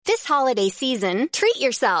holiday season, treat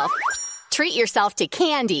yourself. Treat yourself to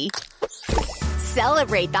candy.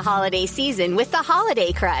 Celebrate the holiday season with the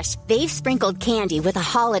Holiday Crush. They've sprinkled candy with a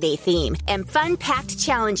holiday theme and fun-packed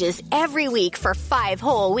challenges every week for 5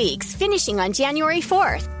 whole weeks, finishing on January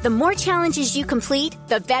 4th. The more challenges you complete,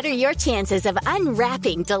 the better your chances of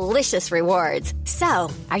unwrapping delicious rewards. So,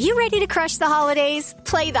 are you ready to crush the holidays?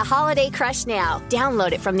 Play the Holiday Crush now.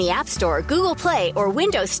 Download it from the App Store, Google Play, or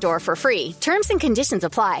Windows Store for free. Terms and conditions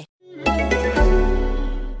apply.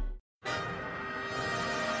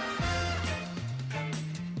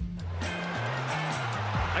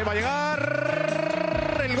 Ahí va a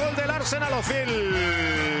llegar el gol del Arsenal.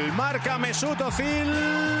 Ozil marca Mesut Ozil.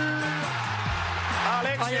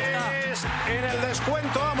 Alexis en el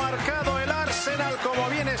descuento ha marcado el Arsenal, como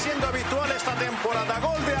viene siendo habitual esta temporada.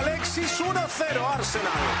 Gol de Alexis, 1-0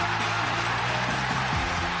 Arsenal.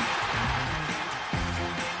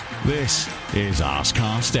 This is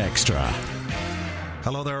Arsecast Extra.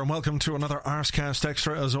 Hello there and welcome to another Arsecast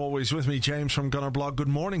Extra. As always, with me, James from Gunner Blog. Good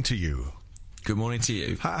morning to you. Good morning to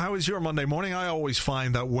you. How is your Monday morning? I always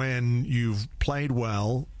find that when you've played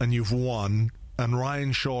well and you've won and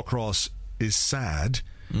Ryan Shawcross is sad,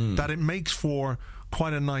 that it makes for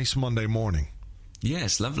quite a nice Monday morning. Yeah,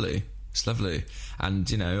 it's lovely. It's lovely. And,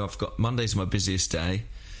 you know, I've got Monday's my busiest day.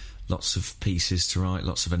 Lots of pieces to write,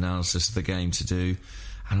 lots of analysis of the game to do.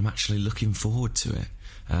 And I'm actually looking forward to it.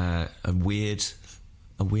 A weird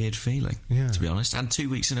feeling, to be honest. And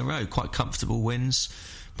 2 weeks in a row, quite comfortable wins.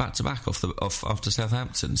 Back to back after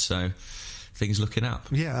Southampton, so things looking up.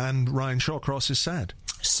 Yeah, and Ryan Shawcross is sad.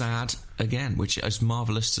 Sad again, which is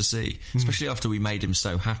marvellous to see, especially after we made him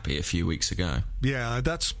so happy a few weeks ago. Yeah,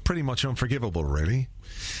 that's pretty much unforgivable, really.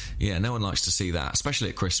 Yeah, no one likes to see that, especially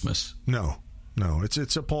at Christmas. No,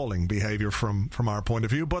 it's appalling behaviour from our point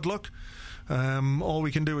of view. But look, all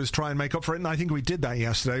we can do is try and make up for it, and I think we did that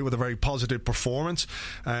yesterday with a very positive performance,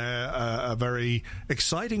 a very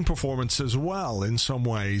exciting performance as well in some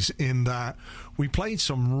ways, in that we played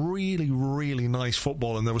some really, really nice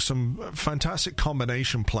football, and there was some fantastic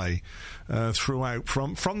combination play throughout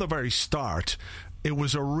from the very start. It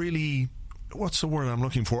was a really, what's the word I'm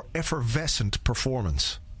looking for, effervescent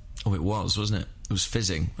performance. Oh, it was, wasn't it? It was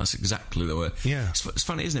fizzing. That's exactly the word. Yeah. It's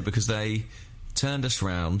funny, isn't it? Because they turned us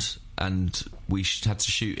round and we had to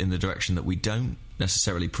shoot in the direction that we don't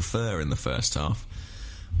necessarily prefer in the first half.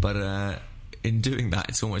 But in doing that,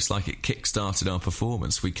 it's almost like it kick-started our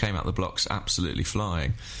performance. We came out the blocks absolutely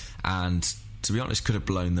flying. And to be honest, could have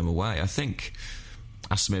blown them away. I think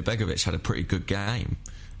Asmir Begovic had a pretty good game.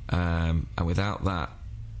 And without that,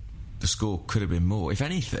 the score could have been more. If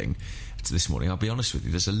anything, this morning, I'll be honest with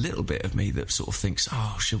you, there's a little bit of me that sort of thinks,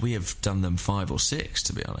 should we have done them 5 or 6,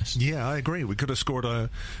 to be honest? Yeah, I agree. We could have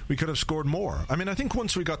scored more. I mean, I think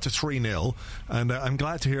once we got to 3-0, and I'm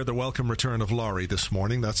glad to hear the welcome return of Laurie this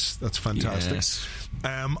morning. That's fantastic. Yes.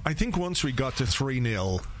 I think once we got to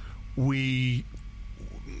 3-0,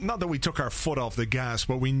 not that we took our foot off the gas,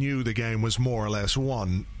 but we knew the game was more or less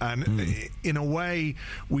won. And in a way,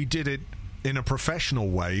 we did it in a professional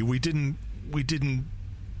way. We didn't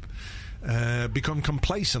become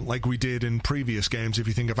complacent like we did in previous games. If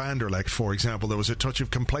you think of Anderlecht, for example, there was a touch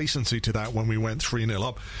of complacency to that when we went 3-0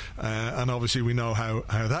 up, and obviously we know how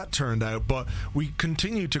that turned out, but we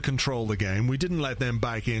continued to control the game. We didn't let them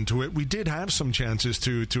back into it. We did have some chances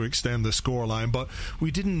to extend the scoreline, but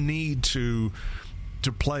we didn't need to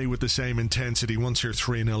play with the same intensity once you're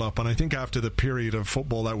 3-0 up. And I think after the period of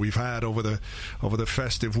football that we've had over the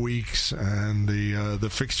festive weeks and the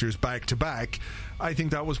fixtures back to back, I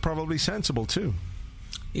think that was probably sensible too.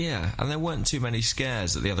 Yeah, and there weren't too many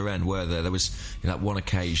scares at the other end, were there? There was that one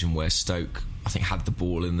occasion where Stoke, I think, had the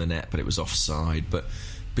ball in the net, but it was offside. But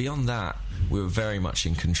beyond that, we were very much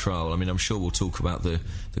in control. I mean, I'm sure we'll talk about the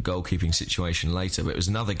goalkeeping situation later, but it was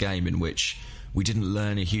another game in which we didn't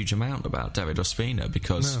learn a huge amount about David Ospina,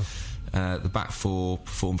 because the back four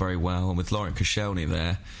performed very well, and with Laurent Koscielny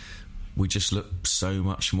there, we just looked so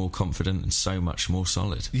much more confident and so much more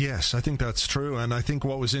solid. Yes, I think that's true, and I think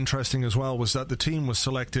what was interesting as well was that the team was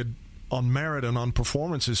selected on merit and on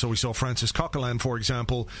performances. So we saw Francis Coquelin, for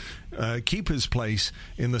example, keep his place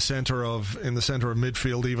in the centre of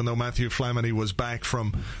midfield, even though Matthew Flamini was back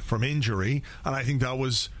from injury, and I think that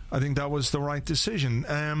was the right decision.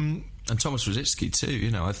 And Thomas Rosicky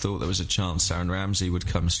too. I thought there was a chance Aaron Ramsey would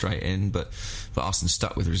come straight in, but Arsenal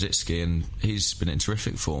stuck with Rosicky, and he's been in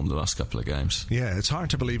terrific form the last couple of games. Yeah, it's hard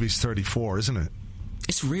to believe he's 34, isn't it?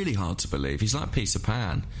 It's really hard to believe. He's like Peter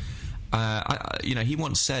Pan. He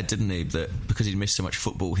once said, didn't he, that because he'd missed so much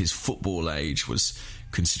football, his football age was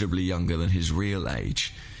considerably younger than his real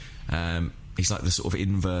age. he's like the sort of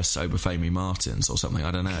inverse Obafemi Martins or something.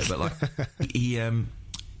 I don't know, but like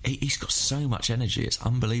he's got so much energy. It's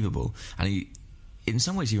unbelievable, and in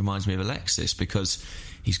some ways he reminds me of Alexis because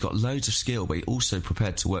he's got loads of skill, but he's also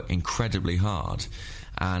prepared to work incredibly hard,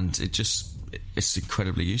 and it's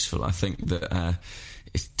incredibly useful. I think that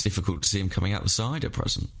it's difficult to see him coming out the side at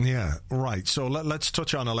present. Yeah, right. So let's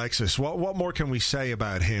touch on Alexis. What more can we say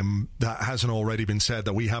about him that hasn't already been said,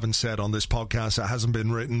 that we haven't said on this podcast, that hasn't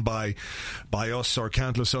been written by us or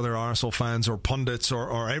countless other Arsenal fans or pundits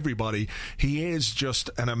or everybody? He is just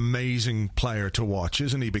an amazing player to watch,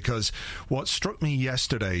 isn't he? Because what struck me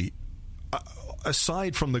yesterday,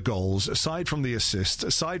 aside from the goals, aside from the assists,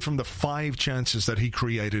 aside from the 5 chances that he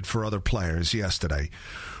created for other players yesterday,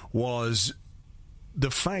 was the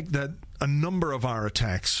fact that a number of our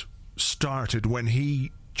attacks started when he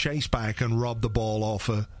chased back and robbed the ball off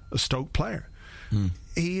a Stoke player.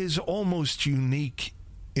 He is almost unique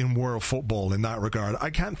in world football in that regard. I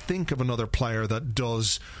can't think of another player that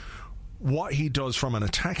does what he does from an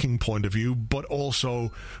attacking point of view, but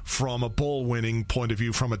also from a ball-winning point of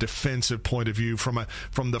view, from a defensive point of view, from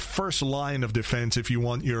the first line of defence, if you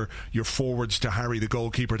want your forwards to harry the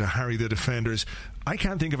goalkeeper, to harry the defenders. I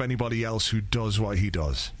can't think of anybody else who does what he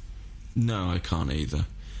does. No, I can't either.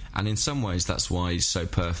 And in some ways that's why he's so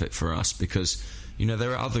perfect for us, because, you know,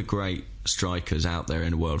 there are other great strikers out there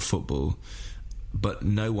in world football, but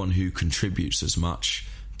no one who contributes as much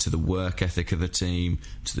to the work ethic of the team,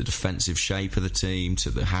 to the defensive shape of the team, to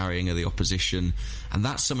the harrying of the opposition. And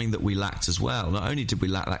that's something that we lacked as well. Not only did we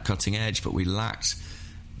lack that cutting edge, but we lacked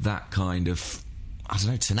that kind of,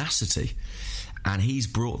 tenacity. And he's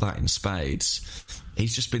brought that in spades.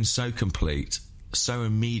 He's just been so complete, so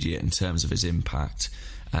immediate in terms of his impact.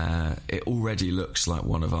 It already looks like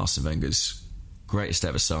one of Arsene Wenger's greatest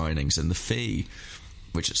ever signings, and the fee,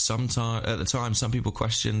 which at the time some people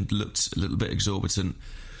questioned, looked a little bit exorbitant.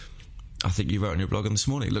 I think you wrote on your blog on this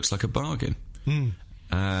morning, it looks like a bargain.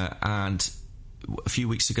 And a few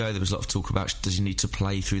weeks ago there was a lot of talk about, does he need to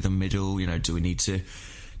play through the middle, do we need to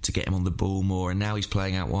get him on the ball more? And now he's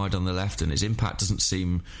playing out wide on the left, and his impact doesn't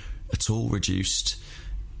seem at all reduced.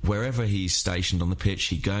 Wherever he's stationed on the pitch,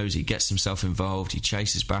 he goes, he gets himself involved, he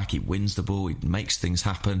chases back, he wins the ball, he makes things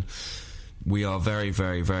happen. We are very,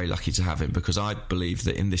 very, very lucky to have him, because I believe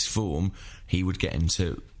that in this form he would get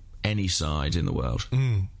into any side in the world.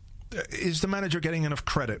 Is the manager getting enough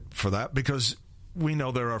credit for that? Because we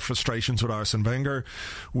know there are frustrations with Arsene Wenger,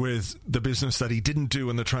 with the business that he didn't do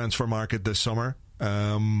in the transfer market this summer.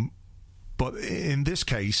 But in this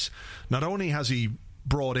case, not only has he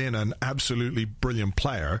brought in an absolutely brilliant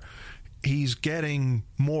player, he's getting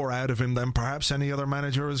more out of him than perhaps any other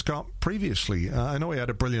manager has got previously. I know he had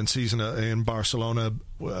a brilliant season in Barcelona.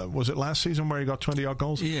 Was it last season where he got 20-odd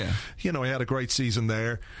goals? Yeah. He had a great season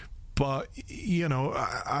there. But,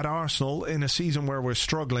 at Arsenal, in a season where we're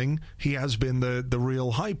struggling, he has been the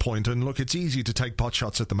real high point. And look, it's easy to take pot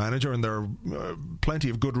shots at the manager, and there are plenty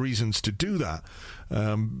of good reasons to do that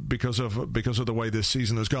because of the way this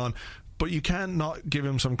season has gone. But you can't not give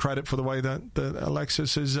him some credit for the way that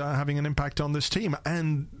Alexis is having an impact on this team,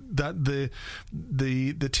 and that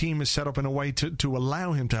the team is set up in a way to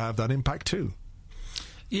allow him to have that impact too.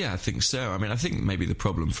 Yeah, I think so. I mean, I think maybe the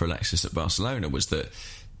problem for Alexis at Barcelona was that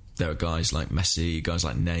there are guys like Messi, guys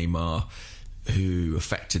like Neymar, who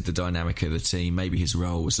affected the dynamic of the team. Maybe his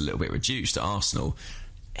role was a little bit reduced. At Arsenal,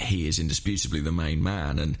 he is indisputably the main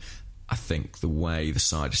man, and I think the way the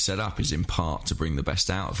side is set up is in part to bring the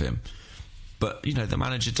best out of him. But, the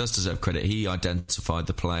manager does deserve credit. He identified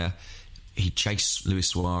the player. He chased Luis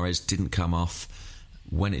Suarez, didn't come off.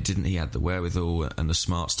 When it didn't, he had the wherewithal and the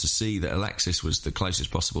smarts to see that Alexis was the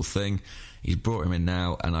closest possible thing. He's brought him in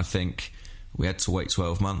now, and I think we had to wait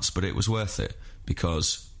 12 months, but it was worth it,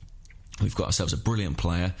 because we've got ourselves a brilliant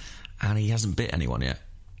player and he hasn't bit anyone yet.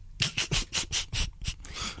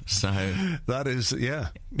 So that is,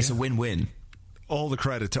 it's a win-win. All the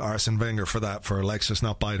credit to Arsene Wenger for that, for Alexis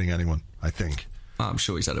not biting anyone, I think. I'm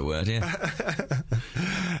sure he's had a word, yeah.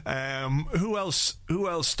 Who else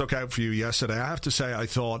stuck out for you yesterday? I have to say, I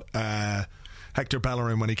thought Hector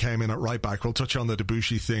Bellerin, when he came in at right back, we'll touch on the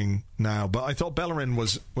Debuchy thing now, but I thought Bellerin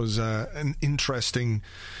was an interesting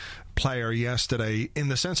player yesterday, in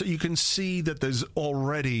the sense that you can see that there's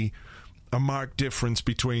already a marked difference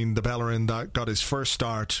between the Bellerin that got his first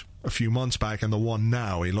start a few months back and the one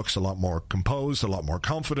now. He looks a lot more composed, a lot more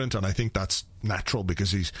confident, and I think that's natural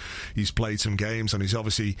because he's played some games and he's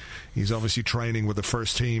obviously training with the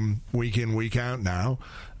first team week in, week out now.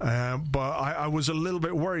 But I was a little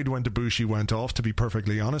bit worried when Debussy went off, to be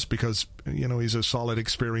perfectly honest, because he's a solid,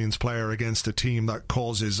 experienced player against a team that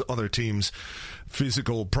causes other teams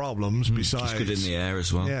physical problems. Besides, he's good in the air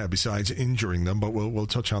as well. Yeah, besides injuring them. But we'll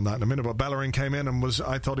touch on that in a minute. But Bellerin came in and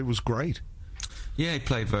I thought it was great. Yeah, he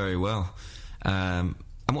played very well. And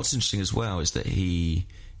what's interesting as well is that he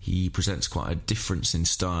presents quite a difference in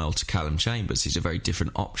style to Callum Chambers. He's a very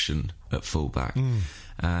different option at fullback.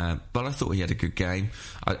 But I thought he had a good game.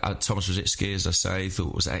 Thomas Rositzky, as I say,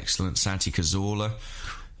 thought was excellent. Santi Cazorla.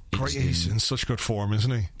 He's in such good form,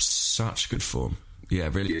 isn't he? Such good form. Yeah,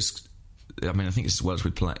 really is. I mean, I think it's as well as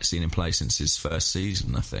we've seen him play since his first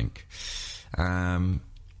season, I think.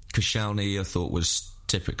 Koscielny, I thought, was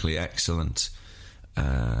typically excellent.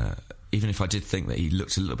 Even if I did think that he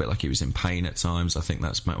looked a little bit like he was in pain at times, I think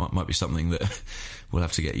that might be something that we'll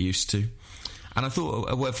have to get used to. And I thought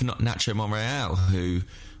a word for Nacho Monreal, who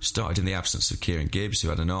started in the absence of Kieran Gibbs, who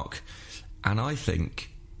had a knock. And I think,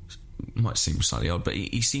 might seem slightly odd, but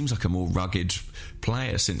he seems like a more rugged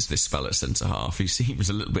player since this spell at centre-half. He seems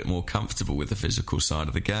a little bit more comfortable with the physical side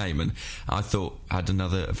of the game, and I thought had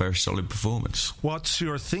a very solid performance. What's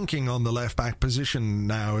your thinking on the left-back position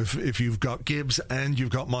now, if you've got Gibbs and you've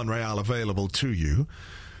got Monreal available to you?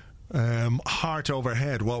 Heart over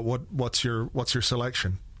head, what's your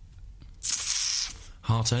selection?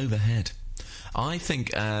 Heart over head. I think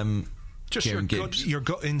just Kieran Gibbs. Your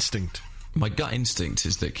gut instinct. My gut instinct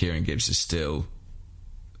is that Kieran Gibbs is still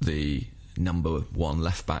the number one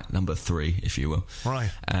left back, number 3, if you will. Right.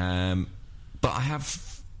 But I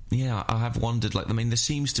have wondered. There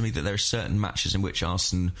seems to me that there are certain matches in which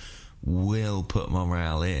Arsene will put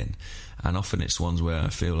Monreal in, and often it's ones where I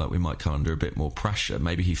feel like we might come under a bit more pressure.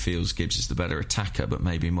 Maybe he feels Gibbs is the better attacker, but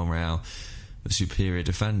maybe Monreal the superior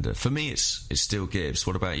defender. For me, it's still Gibbs.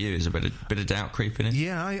 What about you? Is a bit of doubt creeping in?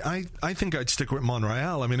 Yeah, I think I'd stick with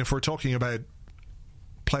Monreal. I mean, if we're talking about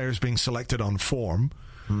players being selected on form,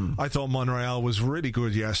 I thought Monreal was really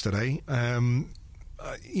good yesterday. I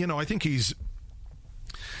think his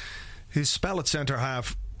spell at centre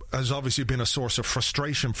half has obviously been a source of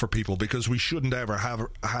frustration for people, because we shouldn't ever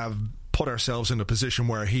have put ourselves in a position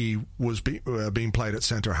where he was being played at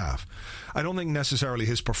centre half. I don't think necessarily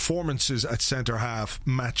his performances at centre half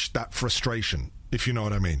matched that frustration, if you know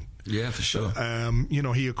what I mean. Yeah, for sure.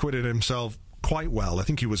 He acquitted himself quite well. I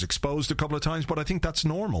think he was exposed a couple of times, but I think that's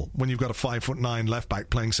normal when you've got a 5'9" left back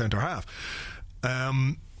playing centre half.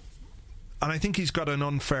 And I think he's got an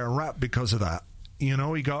unfair rap because of that. He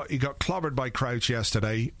got clobbered by Crouch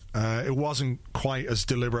yesterday. It wasn't quite as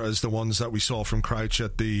deliberate as the ones that we saw from Crouch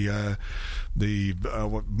at the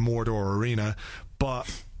Mordor Arena,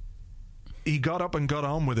 but he got up and got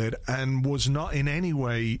on with it and was not in any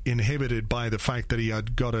way inhibited by the fact that he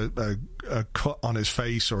had got a cut on his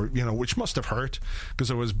face, or which must have hurt because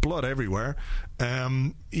there was blood everywhere.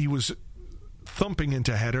 He was thumping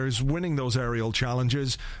into headers, winning those aerial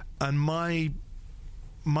challenges, and my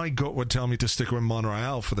gut would tell me to stick with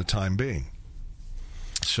Monreal for the time being.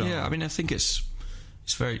 So yeah, I mean, I think it's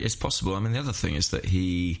possible. I mean, the other thing is that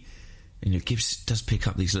Gibbs does pick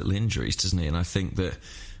up these little injuries, doesn't he? And I think that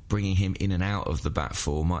bringing him in and out of the back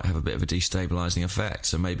four might have a bit of a destabilising effect.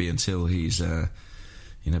 So maybe until he's a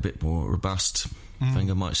bit more robust,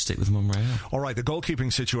 Wenger might stick with Monreal. All right, the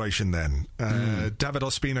goalkeeping situation then. David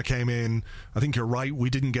Ospina came in. I think you're right.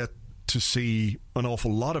 We didn't get to see an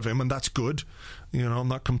awful lot of him, and that's good. I'm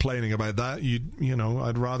not complaining about that.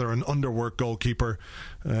 I'd rather an underworked goalkeeper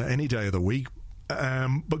any day of the week.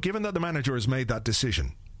 But given that the manager has made that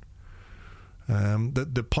decision,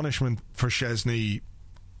 the punishment for Szczesny,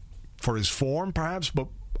 for his form perhaps, but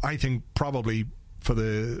I think probably for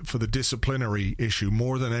the disciplinary issue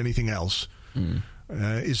more than anything else,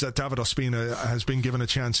 is that David Ospina has been given a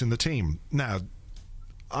chance in the team. Now,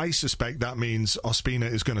 I suspect that means Ospina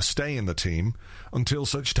is going to stay in the team until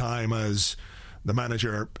such time as the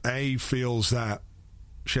manager feels that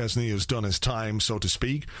Szczesny has done his time, so to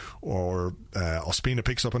speak, or Ospina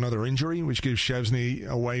picks up another injury which gives Szczesny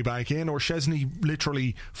a way back in, or Szczesny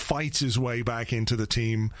literally fights his way back into the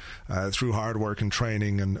team through hard work and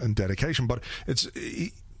training and dedication. But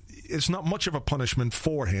it's not much of a punishment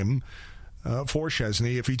for him, for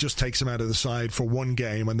Szczesny, if he just takes him out of the side for one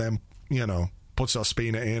game and then puts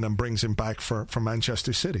Ospina in and brings him back for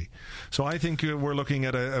Manchester City. So I think we're looking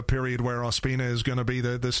at a period where Ospina is going to be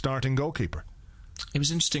the starting goalkeeper. It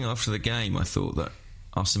was interesting after the game, I thought, that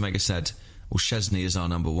Arsene Wenger said, well, Szczesny is our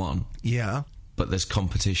number one. Yeah. But there's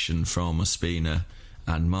competition from Ospina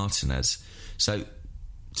and Martinez. So,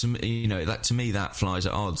 to me, that flies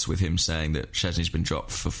at odds with him saying that Szczesny's been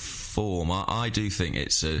dropped for form. I do think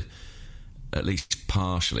it's at least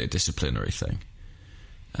partially a disciplinary thing.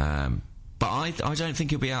 But I don't think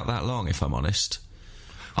he'll be out that long, if I'm honest.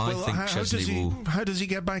 I think Szczesny will... How does he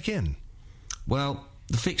get back in? Well,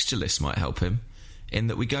 the fixture list might help him, in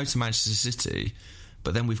that we go to Manchester City,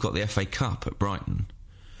 but then we've got the FA Cup at Brighton.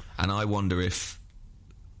 And I wonder if,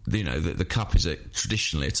 the Cup is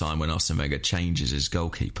traditionally a time when Arsene Wenger changes his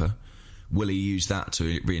goalkeeper. Will he use that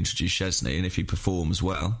to reintroduce Szczesny? And if he performs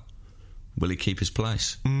well, will he keep his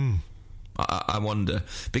place? I wonder.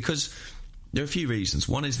 Because there are a few reasons.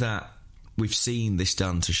 One is that we've seen this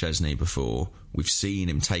done to Szczesny before. We've seen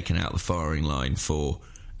him taken out the firing line for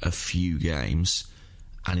a few games,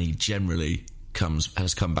 and he generally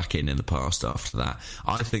has come back in the past after that.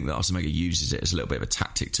 I think that Arsene Wenger uses it as a little bit of a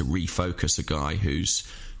tactic to refocus a guy whose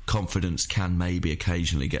confidence can maybe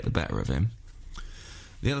occasionally get the better of him.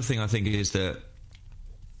 The other thing I think is that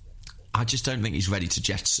I just don't think he's ready to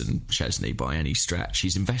jettison Szczesny by any stretch.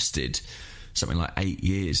 He's invested something like 8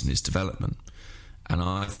 years in his development, and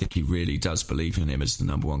I think he really does believe in him as the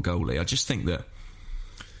number one goalie. I just think that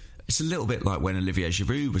it's a little bit like when Olivier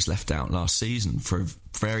Giroud was left out last season for a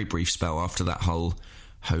very brief spell after that whole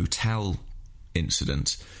hotel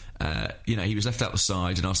incident. He was left out the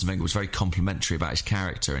side, and Arsene Wenger was very complimentary about his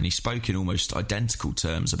character, and he spoke in almost identical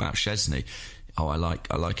terms about Szczesny. Oh, I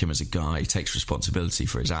like him as a guy. He takes responsibility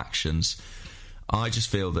for his actions. I just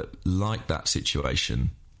feel that, like that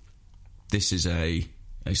situation, this is a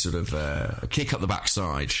sort of a kick up the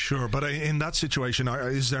backside. Sure, but in that situation,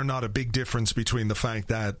 is there not a big difference between the fact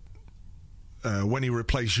that when he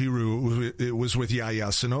replaced Giroud, it was with Yaya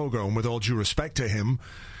Sanogo, and with all due respect to him,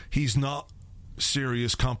 he's not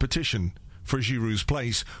serious competition for Giroud's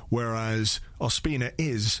place, whereas Ospina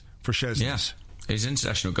is for Szczesny's. Yeah, he's an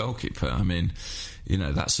international goalkeeper. I mean,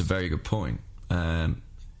 that's a very good point.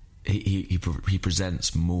 He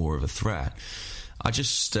presents more of a threat. I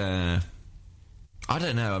just... I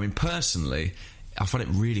don't know. I mean, personally, I find it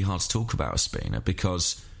really hard to talk about Ospina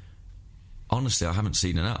because, honestly, I haven't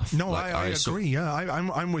seen enough. No, I agree. Yeah,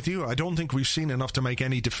 I'm with you. I don't think we've seen enough to make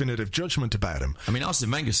any definitive judgment about him. I mean,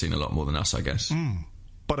 Arsene Wenger's seen a lot more than us, I guess.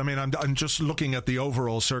 But I mean, I'm just looking at the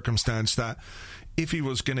overall circumstance that if he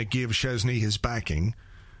was going to give Szczesny his backing,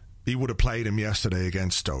 he would have played him yesterday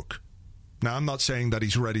against Stoke. Now, I'm not saying that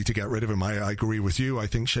he's ready to get rid of him. I agree with you. I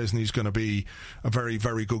think Szczesny's going to be a very,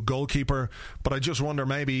 very good goalkeeper. But I just wonder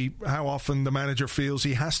maybe how often the manager feels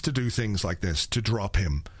he has to do things like this to drop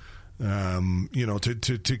him,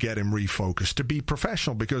 to get him refocused, to be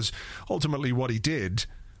professional. Because ultimately what he did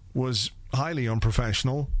was highly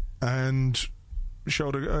unprofessional and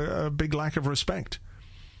showed a big lack of respect.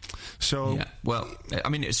 So, yeah. Well, I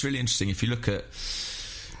mean, it's really interesting. If you look at...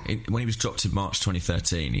 when he was dropped in March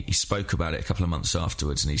 2013, he spoke about it a couple of months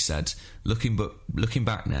afterwards, and he said, looking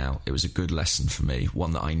back now, it was a good lesson for me,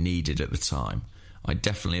 one that I needed at the time. I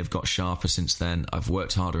definitely have got sharper since then. I've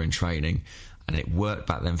worked harder in training, and it worked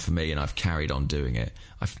back then for me, and I've carried on doing it.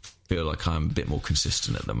 I feel like I'm a bit more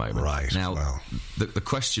consistent at the moment. Right. Now, well, the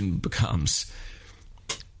question becomes,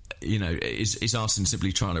 is Arsene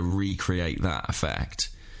simply trying to recreate that effect,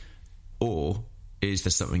 or is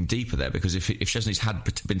there something deeper there? Because if Szczesny's had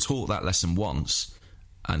been taught that lesson once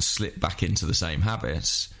and slipped back into the same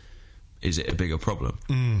habits, is it a bigger problem?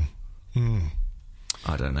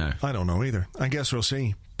 I don't know. I don't know either. I guess we'll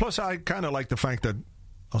see. Plus, I kind of like the fact that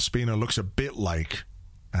Ospina looks a bit like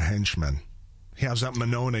a henchman. He has that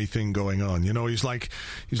Manone thing going on. He's like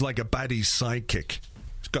a baddie's sidekick.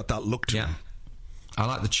 He's got that look to him. I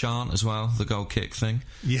like the chant as well, the goal kick thing.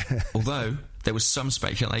 Yeah. Although there was some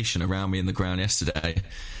speculation around me in the ground yesterday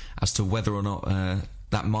as to whether or not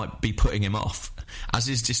that might be putting him off. As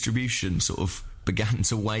his distribution sort of began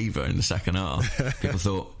to waver in the second half,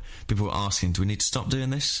 people were asking, do we need to stop doing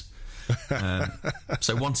this?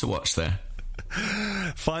 So one to watch there.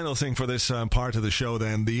 Final thing for this part of the show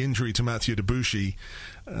then, the injury to Mathieu Debuchy,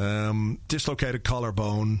 dislocated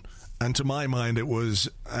collarbone, and to my mind it was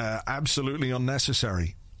absolutely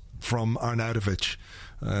unnecessary from Arnautovic.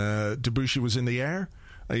 Debuchy was in the air.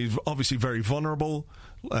 He's obviously very vulnerable,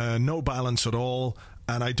 no balance at all,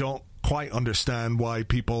 and I don't quite understand why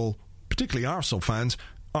people, particularly Arsenal fans,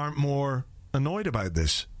 aren't more annoyed about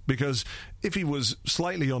this. Because if he was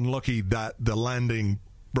slightly unlucky that the landing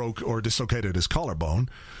broke or dislocated his collarbone,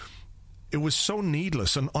 it was so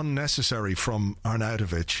needless and unnecessary from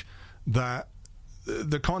Arnautovic that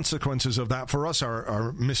the consequences of that for us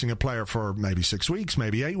are missing a player for maybe 6 weeks,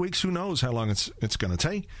 maybe 8 weeks, who knows how long it's going to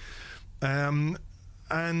take, and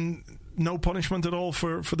no punishment at all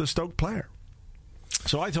for the Stoke player.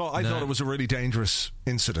 So I thought it was a really dangerous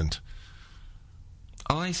incident.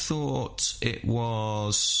 I thought it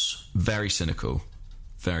was very cynical.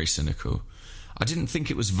 Very cynical. I didn't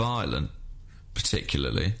think it was violent,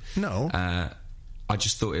 particularly. No. I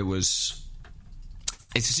just thought it was...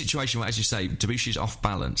 It's a situation where, as you say, Debussy's off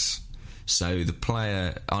balance. So the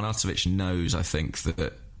player, Arnautovic, knows, I think,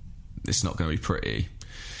 that it's not going to be pretty.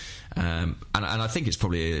 And I think it's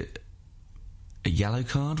probably a yellow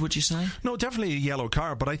card, would you say? No, definitely a yellow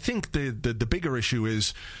card, but I think the bigger issue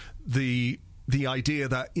is the idea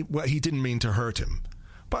that he didn't mean to hurt him.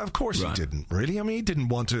 But of course he didn't, really. I mean, he didn't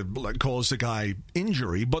want to cause the guy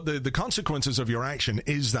injury, but the consequences of your action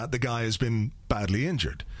is that the guy has been badly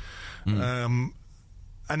injured.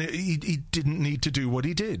 And he didn't need to do what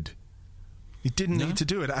he did. He didn't need to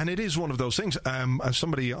do it. And it is one of those things. As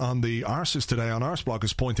somebody on the Arses today, on Arseblog,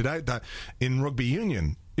 has pointed out, that in rugby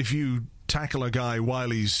union, if you tackle a guy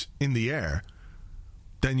while he's in the air,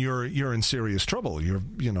 then you're in serious trouble.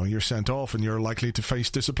 You're sent off, and you're likely to face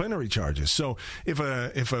disciplinary charges. So if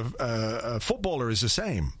a footballer is the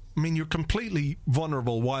same, I mean, you're completely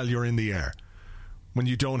vulnerable while you're in the air, when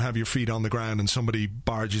you don't have your feet on the ground and somebody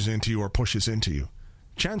barges into you or pushes into you.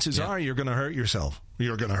 Chances are you're going to hurt yourself. Or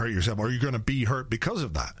you're going to be hurt because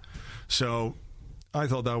of that. So I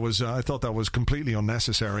thought that was completely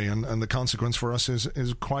unnecessary, and the consequence for us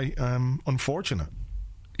is quite unfortunate.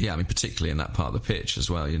 Yeah, I mean, particularly in that part of the pitch as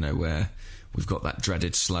well, where we've got that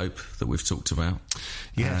dreaded slope that we've talked about.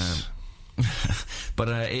 Yes. But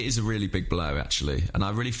it is a really big blow, actually. And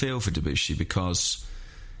I really feel for Debussy, because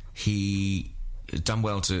he done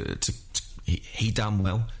well to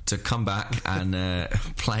come back and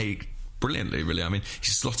play brilliantly, really. I mean, he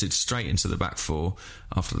slotted straight into the back four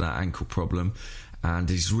after that ankle problem, and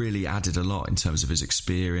he's really added a lot in terms of his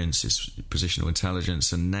experience, his positional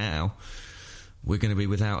intelligence, and now we're going to be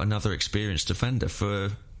without another experienced defender for,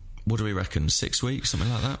 what do we reckon, 6 weeks,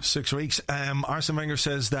 something like that? 6 weeks. Arsene Wenger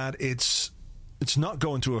says that it's not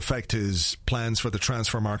going to affect his plans for the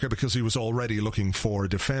transfer market, because he was already looking for a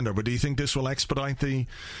defender. But do you think this will expedite the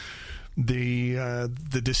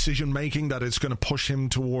decision making, that it's going to push him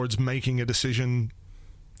towards making a decision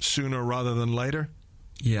sooner rather than later?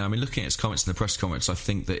 Yeah, I mean, looking at his comments in the press conference, I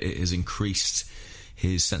think that it has increased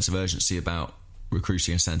his sense of urgency about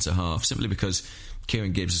recruiting a centre-half, simply because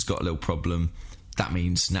Kieran Gibbs has got a little problem. That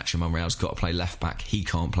means Nacho Monreal's got to play left-back. He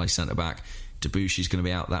can't play centre-back. Debussy's going to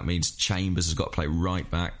be out. That means Chambers has got to play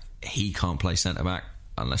right-back. He can't play centre-back,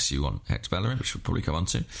 unless you want Hector Bellerin, which we'll probably come on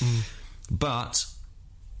to. But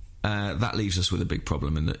that leaves us with a big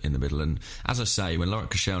problem in the middle. And as I say, when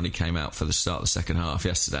Laurent Koscielny came out for the start of the second half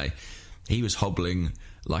yesterday, he was hobbling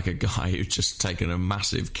like a guy who'd just taken a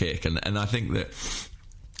massive kick. And I think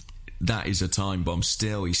that is a time bomb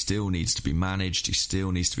still. He still needs to be managed. He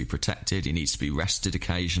still needs to be protected. He needs to be rested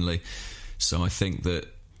occasionally. So I think that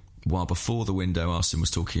while before the window Arsene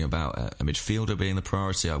was talking about a midfielder being the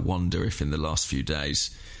priority, I wonder if in the last few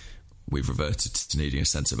days we've reverted to needing a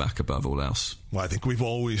centre-back above all else. Well, I think we've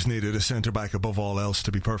always needed a centre-back above all else,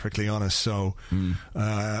 to be perfectly honest. So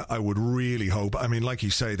I would really hope, I mean, like you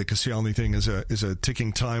say, the Koscielny thing is a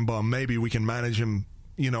ticking time bomb. Maybe we can manage him,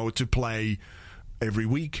 to play every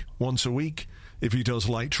week, once a week, if he does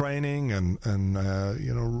light training and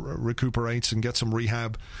recuperates and gets some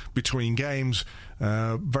rehab between games.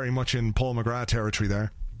 Very much in Paul McGrath territory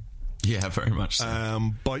there. Yeah, very much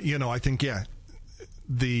so. But, I think,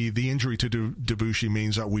 the injury to Debussy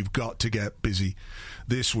means that we've got to get busy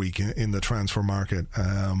this week in the transfer market.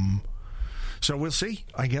 So we'll see.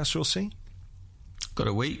 I guess we'll see. Got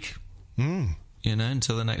a week.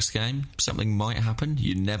 Until the next game. Something might happen.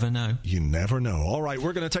 You never know. You never know. All right,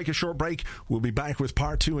 we're going to take a short break. We'll be back with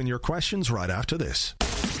part 2 and your questions right after this.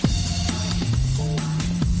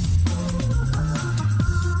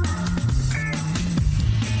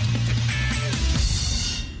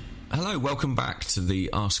 Hello, welcome back to the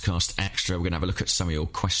Arsecast Extra. We're going to have a look at some of your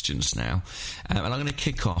questions now. And I'm going to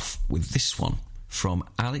kick off with this one from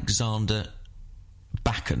Alexander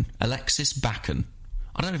Backen. Alexis Backen.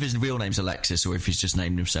 I don't know if his real name's Alexis or if he's just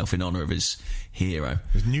named himself in honour of his hero.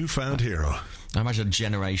 His newfound hero. I imagine a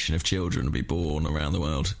generation of children will be born around the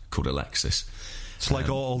world called Alexis. It's like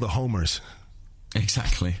all the Homers.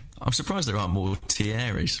 Exactly. I'm surprised there aren't more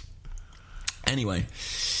Thierrys. Anyway,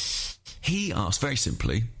 he asked very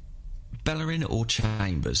simply, Bellerin or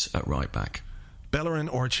Chambers at right back? Bellerin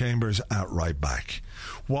or Chambers at right back.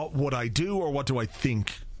 What would I do, or what do I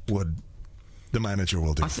think the manager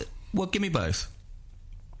will do? Well, give me both.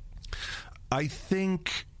 I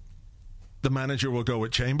think the manager will go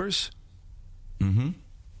with Chambers.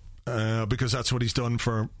 Because that's what he's done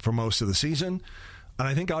for most of the season. And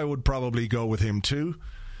I think I would probably go with him too,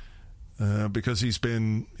 because he's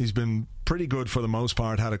been pretty good for the most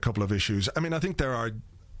part, had a couple of issues. I mean, I think there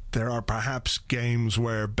are perhaps games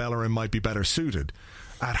where Bellerin might be better suited.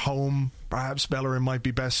 At home, perhaps Bellerin might be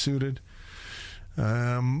best suited.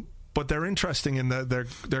 But they're interesting in that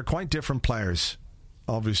they're quite different players,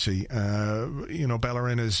 obviously.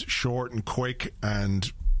 Bellerin is short and quick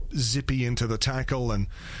and zippy into the tackle, and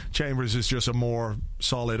Chambers is just a more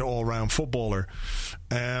solid all-round footballer.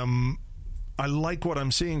 I like what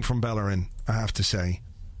I'm seeing from Bellerin, I have to say.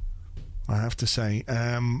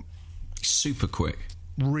 Super quick.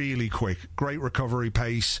 Really quick. Great recovery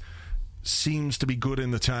pace. Seems to be good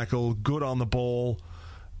in the tackle, good on the ball.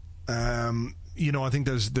 I think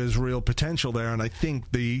there's real potential there, and I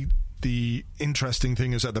think the interesting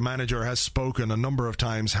thing is that the manager has spoken a number of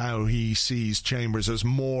times how he sees Chambers as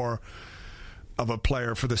more of a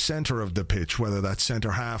player for the centre of the pitch, whether that's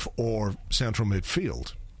centre half or central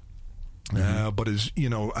midfield. But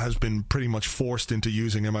has been pretty much forced into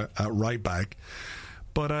using him at right back.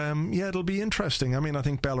 But it'll be interesting. I mean, I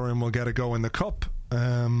think Bellerin will get a go in the cup.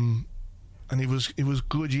 And he was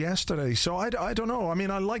good yesterday. So I don't know. I mean,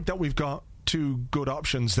 I like that we've got two good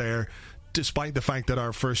options there, despite the fact that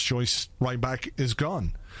our first choice right back is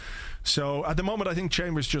gone. So at the moment, I think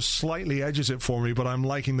Chambers just slightly edges it for me, but I'm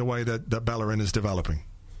liking the way that Bellerin is developing.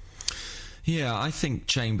 Yeah, I think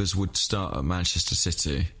Chambers would start at Manchester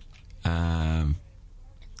City. I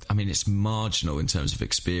mean, it's marginal in terms of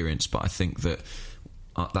experience, but I think that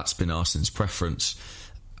that's been Arsene's preference.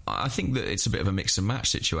 I think that it's a bit of a mix and match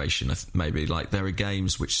situation, maybe. Like, there are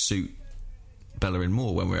games which suit Bellerin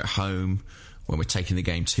more when we're at home, when we're taking the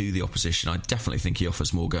game to the opposition. I definitely think he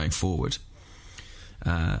offers more going forward.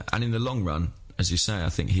 And in the long run, as you say, I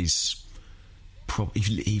think he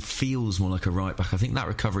feels more like a right back. I think that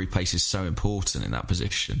recovery pace is so important in that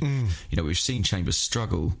position. We've seen Chambers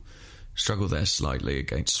struggle there slightly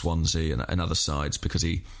against Swansea and other sides because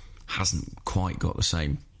he hasn't quite got the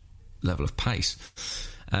same level of pace.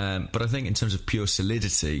 But I think in terms of pure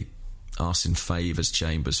solidity, Arsene favours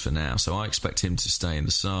Chambers for now, so I expect him to stay in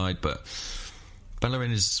the side, but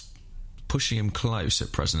Bellerin is pushing him close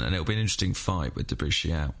at present, and it'll be an interesting fight with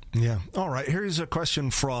Debussy out. Yeah. All right, here's a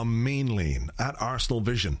question from Mean Lean at Arsenal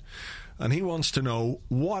Vision, and he wants to know,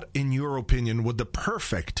 what, in your opinion, would the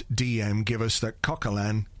perfect DM give us that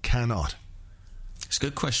Coquelin cannot? It's a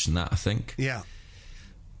good question, that, I think. Yeah.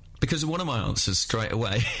 Because one of my answers straight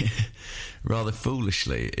away, rather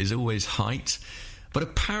foolishly, is always height. But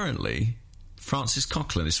apparently, Francis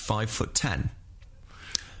Coquelin is 5'10".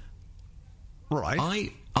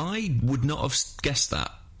 Right. I would not have guessed that.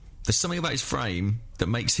 There's something about his frame that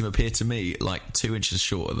makes him appear to me like 2 inches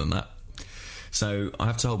shorter than that. So I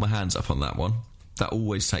have to hold my hands up on that one. That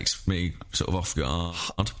always takes me sort of off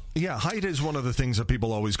guard. Yeah, height is one of the things that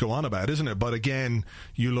people always go on about, isn't it? But again,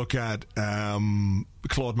 you look at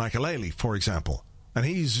Claude Makelele, for example, and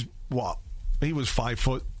he's what? He was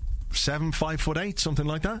 5'7", 5'8", something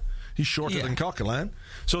like that. He's shorter than Coquelin.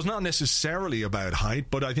 So it's not necessarily about height,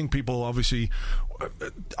 but I think people obviously...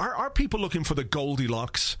 Are people looking for the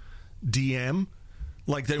Goldilocks DM?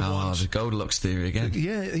 Like they want... the Goldilocks theory again.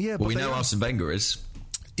 Yeah. Well, we know Arsene Wenger is.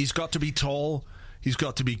 He's got to be tall. He's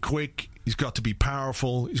got to be quick. He's got to be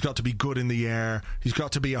powerful. He's got to be good in the air. He's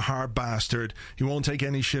got to be a hard bastard. He won't take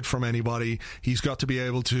any shit from anybody. He's got to be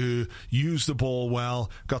able to use the ball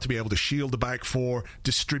well. Got to be able to shield the back four,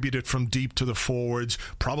 distribute it from deep to the forwards,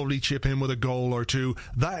 probably chip in with a goal or two.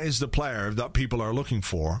 That is the player that people are looking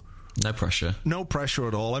for. No pressure. No pressure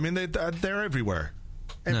at all. I mean, they're everywhere.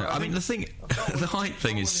 No, I mean, the thing, the height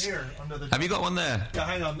thing is... Have you got one there? Yeah,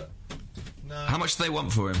 hang on. No. How much do they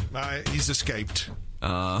want for him? He's escaped.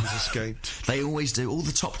 He's escaped. They always do. All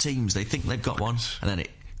the top teams, they think they've got one, and then it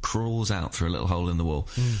crawls out through a little hole in the wall.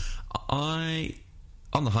 On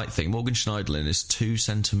the height thing, Morgan Schneiderlin is 2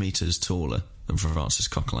 centimetres taller than Francis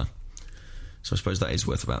Coquelin. So I suppose that is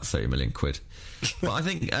worth about 30 million quid. But I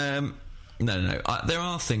think... No. There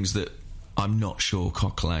are things that I'm not sure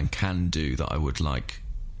Coquelin can do that I would like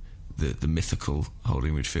the mythical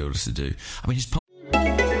holding midfielders to do. I mean, his...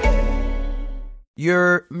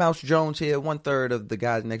 You're Mouse Jones here, 1/3 of the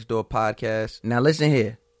Guys Next Door podcast. Now listen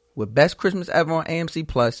here. With Best Christmas Ever on AMC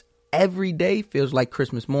Plus, every day feels like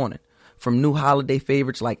Christmas morning. From new holiday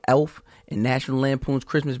favorites like Elf and National Lampoon's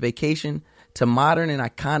Christmas Vacation to modern and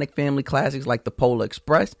iconic family classics like The Polar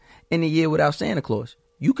Express and The Year Without Santa Claus,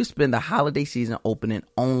 you could spend the holiday season opening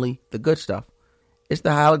only the good stuff. It's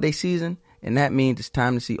the holiday season, and that means it's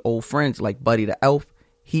time to see old friends like Buddy the Elf,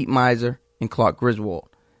 Heat Miser, and Clark Griswold.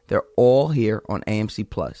 They're all here on AMC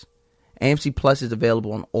Plus. AMC Plus is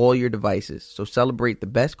available on all your devices, so celebrate the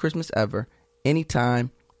best Christmas ever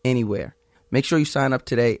anytime, anywhere. Make sure you sign up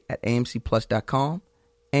today at amcplus.com.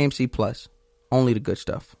 AMC Plus, only the good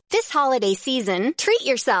stuff. This holiday season, treat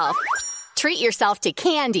yourself. Treat yourself to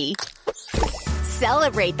candy.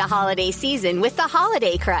 Celebrate the holiday season with the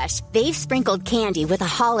Holiday Crush. They've sprinkled candy with a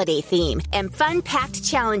holiday theme and fun-packed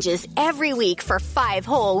challenges every week for 5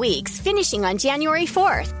 whole weeks, finishing on January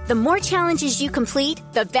 4th. The more challenges you complete,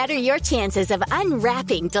 the better your chances of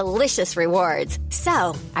unwrapping delicious rewards.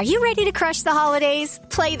 So, are you ready to crush the holidays?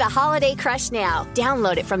 Play the Holiday Crush now.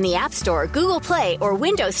 Download it from the App Store, Google Play, or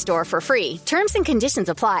Windows Store for free. Terms and conditions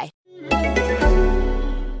apply.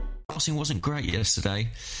 Passing wasn't great yesterday.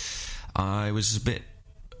 I was a bit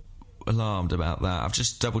alarmed about that. I've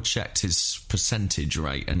just double-checked his percentage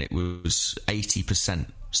rate, and it was 80%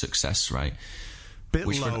 success rate. Bit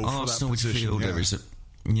which low for an for Arsenal that position, midfielder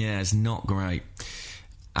it's not great.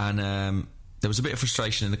 And there was a bit of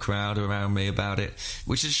frustration in the crowd around me about it,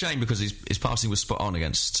 which is a shame because his passing was spot on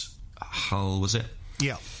against Hull, was it?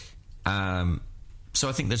 Yeah. So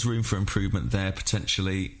I think there's room for improvement there,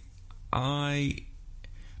 potentially. I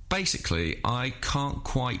can't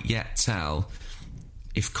quite yet tell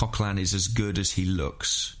if Coquelin is as good as he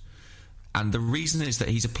looks. And the reason is that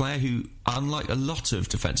he's a player who, unlike a lot of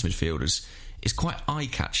defensive midfielders, is quite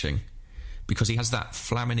eye-catching because he has that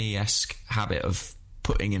Flamini-esque habit of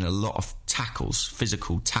putting in a lot of tackles,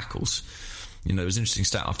 physical tackles. You know, there was an interesting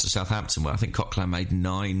stat after Southampton where I think Coquelin made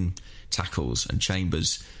 9 tackles and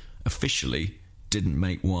Chambers officially didn't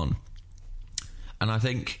make 1. And I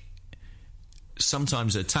think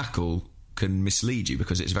sometimes a tackle can mislead you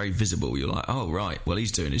because it's very visible. You're like, oh, right, well,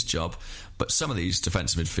 he's doing his job. But some of these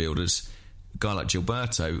defensive midfielders, a guy like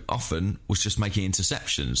Gilberto, often was just making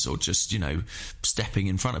interceptions or just, stepping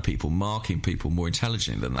in front of people, marking people more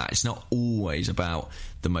intelligently than that. It's not always about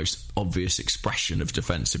the most obvious expression of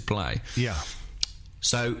defensive play. Yeah.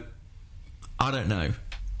 So, I don't know.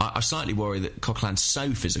 I slightly worry that Coquelin's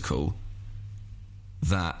so physical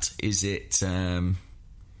that is it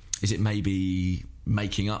maybe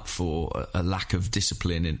making up for a lack of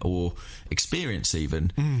discipline or experience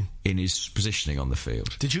even in his positioning on the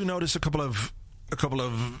field? Did you notice a couple of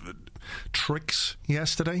tricks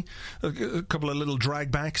yesterday? A couple of little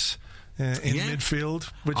drag backs in midfield?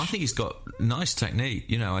 Which I think he's got nice technique.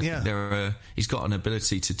 I think he's got an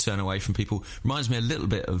ability to turn away from people. Reminds me a little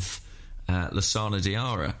bit of Lassana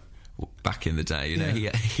Diarra back in the day.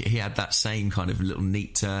 He had that same kind of little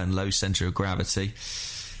neat turn, low centre of gravity.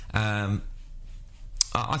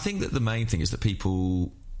 I think that the main thing is that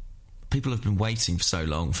people have been waiting for so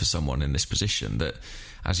long for someone in this position that,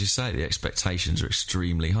 as you say, the expectations are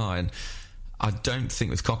extremely high. And I don't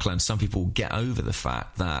think with Coquelin some people get over the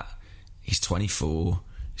fact that he's 24,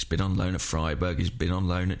 he's been on loan at Freiburg, he's been on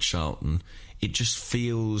loan at Charlton. It just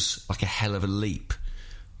feels like a hell of a leap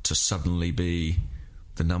to suddenly be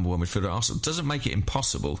the number 1 midfielder at Arsenal. It doesn't make it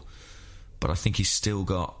impossible, but I think he's still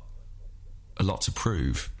got a lot to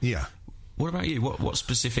prove. Yeah. What about you? What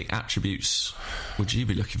specific attributes would you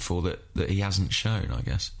be looking for that he hasn't shown, I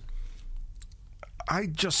guess? I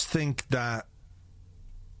just think that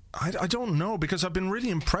I don't know, because I've been really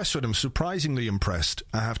impressed with him, surprisingly impressed,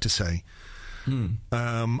 I have to say. And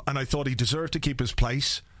I thought he deserved to keep his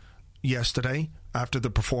place yesterday after the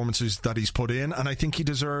performances that he's put in, and I think he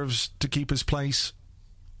deserves to keep his place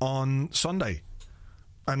on Sunday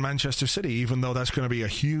and Manchester City, even though that's going to be a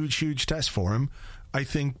huge test for him. I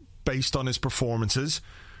think based on his performances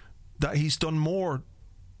that he's done more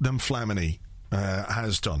than Flamini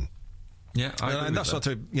has done. Yeah, I agree and that's not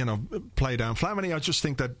to play down Flamini. I just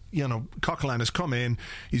think that Coquelin has come in,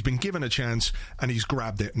 he's been given a chance, and he's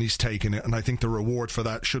grabbed it and he's taken it. And I think the reward for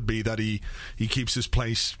that should be that he keeps his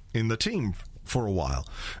place in the team for a while.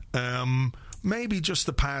 Maybe just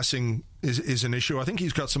the passing is an issue. I think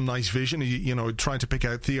he's got some nice vision. He, trying to pick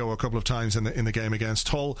out Theo a couple of times in the game against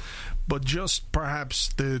Hull, but just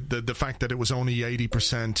perhaps the fact that it was only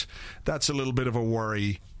 80%, that's a little bit of a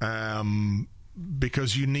worry.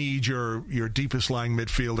 Because you need your deepest lying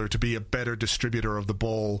midfielder to be a better distributor of the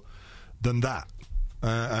ball than that.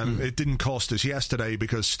 And it didn't cost us yesterday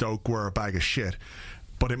because Stoke were a bag of shit,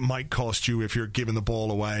 but it might cost you if you're giving the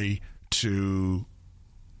ball away to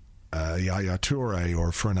Yaya Toure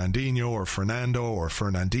or Fernandinho or Fernando or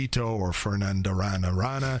Fernandito or Fernando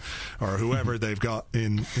Rana or whoever they've got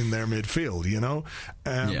in their midfield,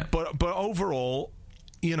 But overall,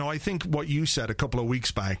 I think what you said a couple of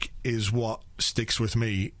weeks back is what sticks with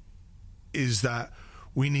me, is that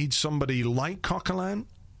we need somebody like Coquelin,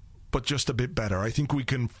 but just a bit better. I think we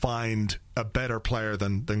can find a better player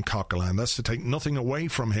than Coquelin. That's to take nothing away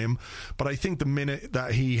from him, but I think the minute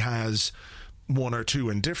that he has one or two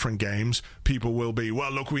in different games, people will be,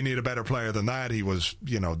 well, look, we need a better player than that. He was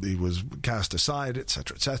cast aside,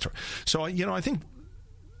 etc., etc. So, I think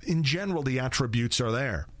in general the attributes are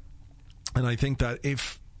there, and I think that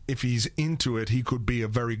if he's into it, he could be a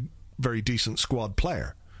very, very decent squad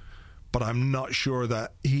player. But I'm not sure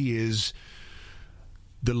that he is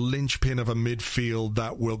the linchpin of a midfield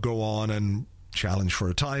that will go on and challenge for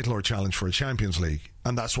a title or challenge for a Champions League,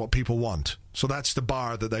 and that's what people want. So that's the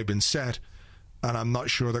bar that they've been set, and I'm not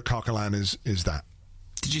sure that Coquelin is that.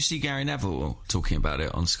 Did you see Gary Neville talking about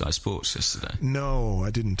it on Sky Sports yesterday? No,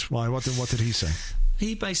 I didn't. Why? What did he say?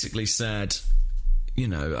 He basically said,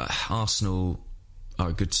 Arsenal are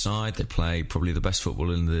a good side. They play probably the best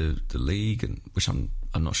football in the league, and which I'm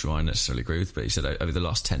not sure I necessarily agree with, but he said over the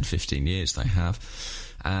last 10, 15 years they have.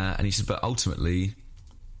 And he said, but ultimately,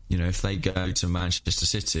 if they go to Manchester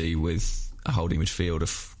City with a holding midfield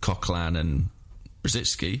of Coquelin and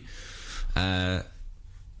Rosicky,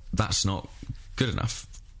 that's not good enough.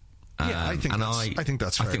 I think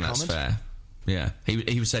that's fair. I think that's fair. Yeah,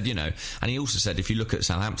 he said, and he also said, if you look at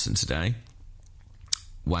Southampton today,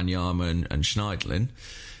 Wanyama and Schneiderlin,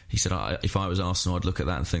 he said, if I was Arsenal, I'd look at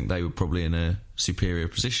that and think they were probably in a superior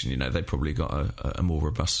position. They probably got a more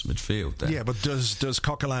robust midfield there. Yeah, but does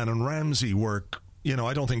Coquelin and Ramsey work?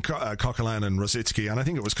 I don't think Coquelin and Rosicky, and I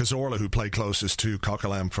think it was Cazorla who played closest to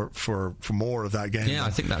Coquelin for more of that game. Yeah,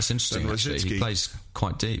 I think that's interesting, actually. He plays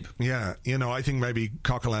quite deep. Yeah, I think maybe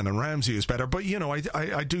Coquelin and Ramsey is better, but,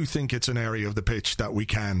 I do think it's an area of the pitch that we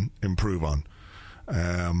can improve on.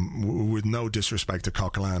 With no disrespect to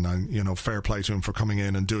Coquelin, and fair play to him for coming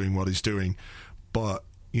in and doing what he's doing, but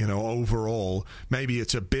overall maybe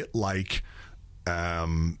it's a bit like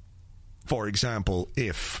for example,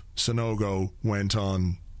 if Sanogo went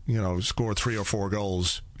on scored 3 or 4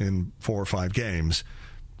 goals in 4 or 5 games,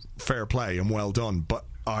 fair play and well done, but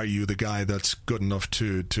are you the guy that's good enough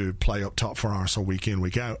to play up top for Arsenal week in,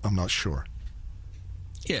 week out? I'm not sure.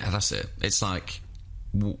 Yeah, that's it. It's like,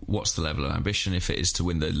 what's the level of ambition? If it is to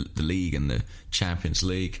win the league and the Champions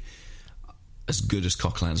League, as good as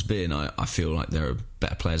Coquelin's been, I feel like there are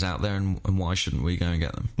better players out there, and why shouldn't we go and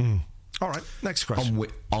get them? All right, next question.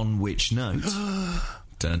 On which note,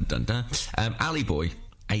 dun dun dun. Ali Boy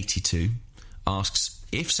 82 asks,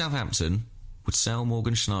 if Southampton would sell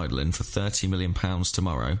Morgan Schneiderlin for £30 million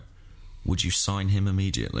tomorrow, would you sign him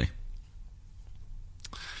immediately?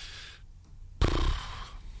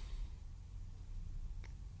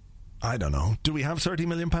 I don't know. Do we have £30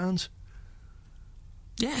 million?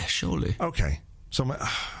 Yeah, surely. Okay. So,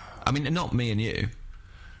 I mean, not me and you.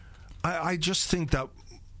 I just think that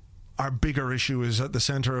our bigger issue is at the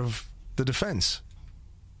centre of the defence.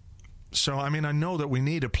 So, I mean, I know that we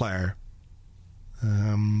need a player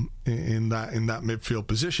in that midfield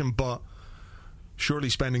position, but surely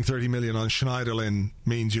spending 30 million on Schneiderlin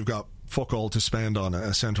means you've got fuck all to spend on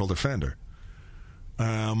a central defender.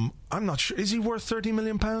 I'm not sure. Is he worth £30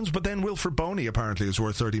 million? But then Wilfred Boney apparently is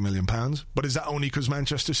worth £30 million. But is that only because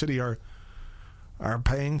Manchester City are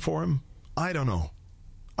paying for him? I don't know.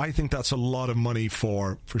 I think that's a lot of money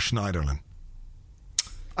for Schneiderlin.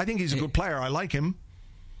 I think he's a good player. I like him.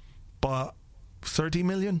 But 30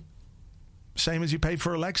 million? Same as you paid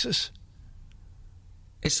for Alexis?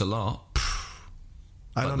 It's a lot.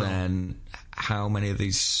 I don't know. But then, how many of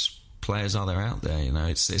these players are there out there?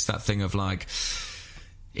 It's that thing of like,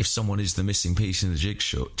 if someone is the missing piece in the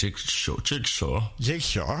jigsaw.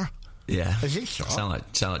 Yeah. A jigsaw. Sound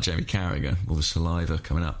like Jamie Carragher, all the saliva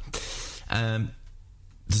coming up.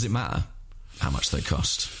 Does it matter how much they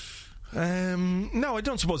cost? No, I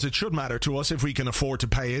don't suppose it should matter to us. If we can afford to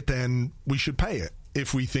pay it, then we should pay it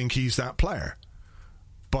if we think he's that player.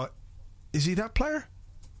 But is he that player?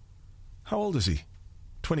 How old is he?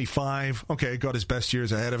 25. Okay, got his best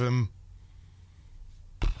years ahead of him.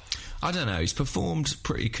 I don't know. He's performed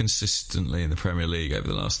pretty consistently in the Premier League over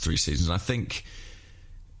the last 3 seasons. I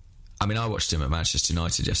watched him at Manchester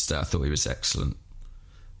United yesterday. I thought he was excellent.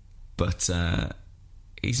 But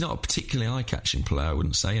he's not a particularly eye-catching player, I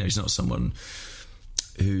wouldn't say. He's not someone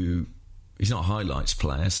who... He's not a highlights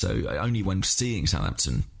player, so only when seeing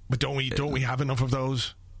Southampton... But don't we have enough of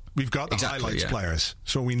those? We've got the highlights players,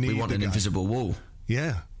 so we want an invisible wall.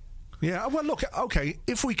 Yeah. Yeah, well, look, okay,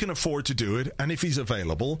 if we can afford to do it, and if he's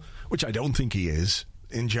available, which I don't think he is,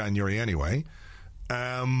 in January anyway,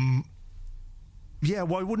 why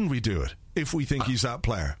wouldn't we do it, if we think he's that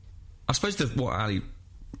player? I suppose what Ali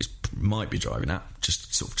might be driving at,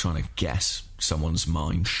 just sort of trying to guess someone's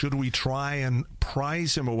mind. Should we try and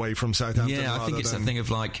prize him away from Southampton? Yeah, I think it's that thing of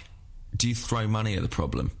like, do you throw money at the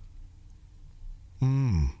problem?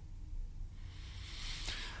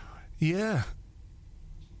 Yeah.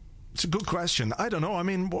 It's a good question. I don't know. I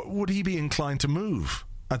mean, would he be inclined to move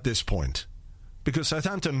at this point? Because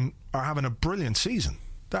Southampton are having a brilliant season.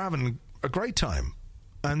 They're having a great time.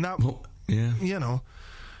 And that, you know,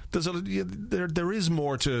 there is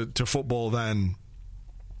more to football than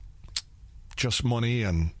just money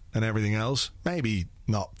and everything else. Maybe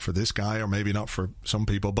not for this guy, or maybe not for some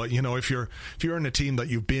people. But, you know, if you're in a team that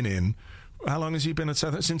you've been in, how long has he been at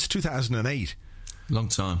Southampton? Since 2008. Long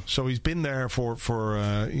time. So he's been there for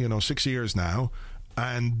 6 years now,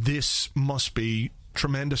 and this must be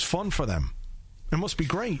tremendous fun for them. It must be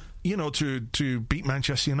great, you know, to beat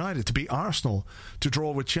Manchester United, to beat Arsenal, to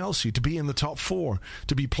draw with Chelsea, to be in the top four,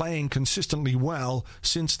 to be playing consistently well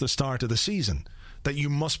since the start of the season. That you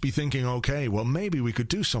must be thinking, okay, well, maybe we could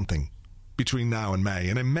do something between now and May.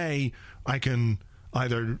 And in May, I can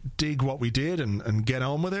either dig what we did and get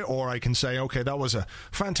on with it, or I can say, okay, that was a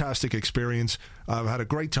fantastic experience. I've had a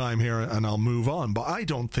great time here and I'll move on. But I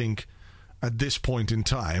don't think at this point in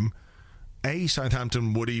time, A,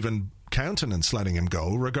 Southampton would even countenance letting him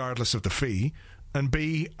go, regardless of the fee, and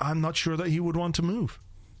B, I'm not sure that he would want to move.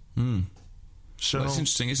 So well, it's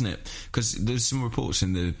interesting, isn't it? Because there's some reports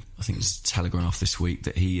in I think it's Telegraph this week,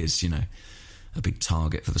 that he is, you know, a big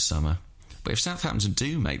target for the summer. But if Southampton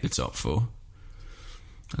do make the top four,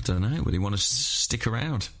 I don't know, would he want to stick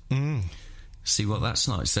around? See what that's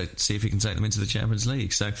like. So see if he can take them into the Champions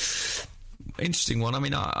League. So, interesting one. I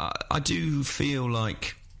mean, I do feel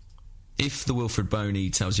like if the Wilfred Boney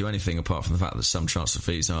tells you anything apart from the fact that some transfer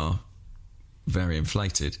fees are very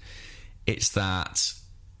inflated, it's that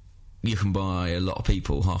you can buy a lot of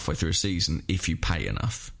people halfway through a season if you pay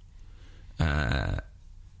enough. I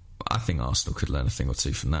think Arsenal could learn a thing or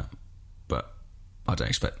two from that, but I don't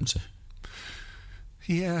expect them to.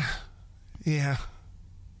 Yeah.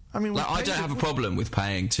 I mean, I don't have a problem with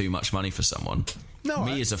paying too much money for someone. No,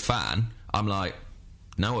 as a fan, I'm like,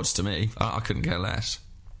 no odds to me. I couldn't care less.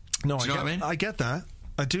 No, do you know what I mean? I get that.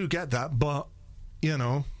 I do get that, but you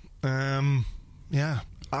know,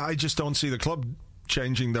 I just don't see the club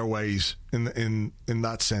changing their ways in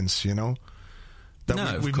that sense. You know,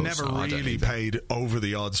 that we've never really paid over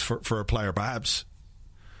the odds for a player. Perhaps,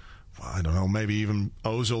 I don't know, maybe even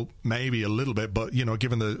Ozil, maybe a little bit, but you know,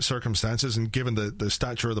 given the circumstances and given the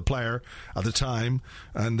stature of the player at the time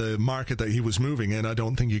and the market that he was moving in, I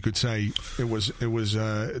don't think you could say it was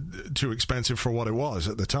too expensive for what it was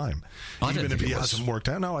at the time. Even if he hasn't worked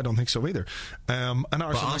out, no, I don't think so either. And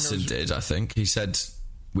Arsene did, I think. He said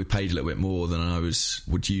we paid a little bit more than I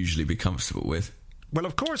would usually be comfortable with. Well,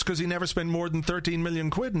 of course, because he never spent more than 13 million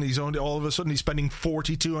quid, and all of a sudden he's spending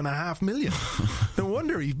 42.5 million. No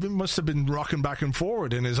wonder he must have been rocking back and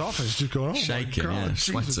forward in his office, just going, shaking, my God,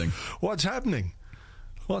 sweating. What's happening?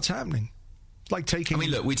 It's like taking. I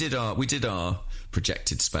mean, look, we did our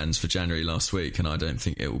projected spends for January last week, and I don't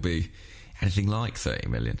think it will be anything like 30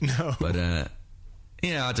 million. No, but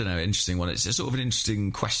yeah, I don't know. Interesting one. It's a sort of an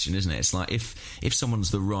interesting question, isn't it? It's like if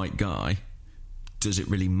someone's the right guy, does it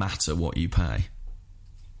really matter what you pay?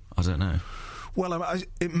 I don't know. Well,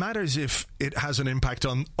 it matters if it has an impact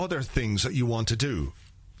on other things that you want to do.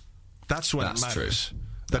 That's when it matters. True.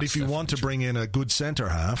 That if you want to bring in a good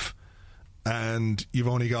centre-half and you've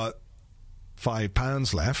only got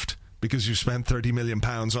 £5 left because you spent £30 million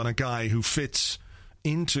on a guy who fits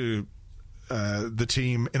into the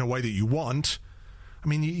team in a way that you want, I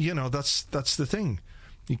mean, you know, that's the thing.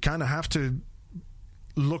 You kind of have to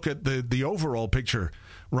look at the overall picture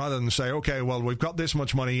rather than say, okay, well, we've got this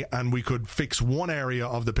much money and we could fix one area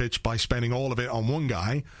of the pitch by spending all of it on one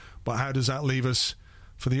guy, but how does that leave us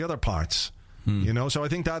for the other parts? You know, so I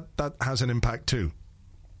think that has an impact too.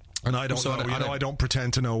 And I don't know. I don't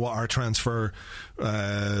pretend to know what our transfer,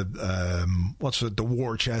 the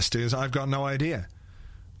war chest is. I've got no idea.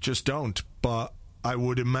 Just don't. But I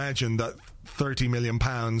would imagine that £30 million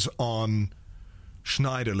on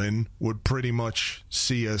Schneiderlin would pretty much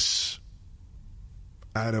see us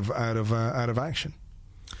out of action.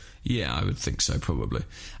 Yeah, I would think so, probably.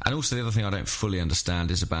 And also the other thing I don't fully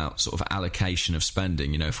understand is about sort of allocation of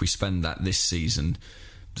spending. You know, if we spend that this season,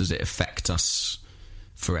 does it affect us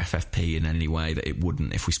for FFP in any way that it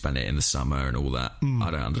wouldn't if we spend it in the summer and all that?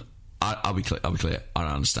 I'll be clear. I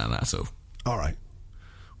don't understand that at all. All right.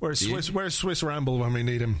 Where's Swiss Ramble when we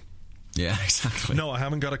need him? Yeah, exactly. No, I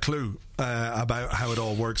haven't got a clue about how it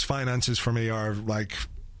all works. Finances for me are like,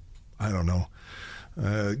 I don't know,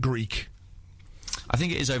 Greek. I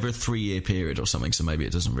think it is over a 3-year period or something, so maybe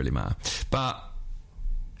it doesn't really matter. But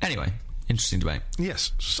anyway, interesting debate.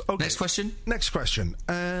 Yes. Okay. Next question.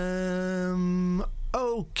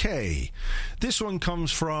 Okay. This one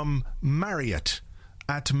comes from Marriott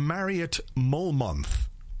at Marriott Mulmonth.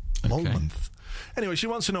 Okay. Mulmonth. Anyway, she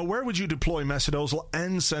wants to know, where would you deploy Mesut Ozil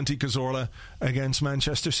and Santi Cazorla against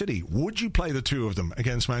Manchester City? Would you play the two of them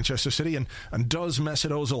against Manchester City? And does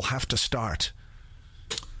Mesut Ozil have to start?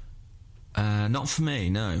 Not for me,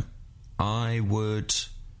 no. I would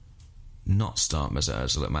not start Mesut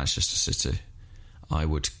Ozil at Manchester City. I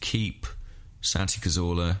would keep Santi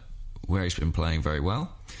Cazorla where he's been playing very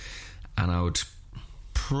well, and I would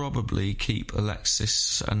probably keep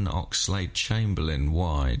Alexis and Oxlade-Chamberlain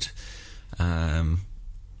wide. I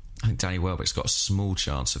think Danny Welbeck's got a small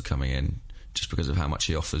chance of coming in just because of how much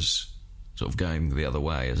he offers, sort of going the other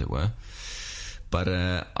way, as it were. But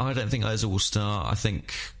I don't think Ozil will start. I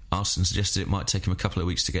think Arsene suggested it might take him a couple of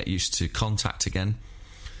weeks to get used to contact again,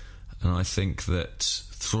 and I think that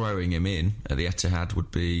throwing him in at the Etihad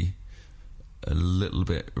would be a little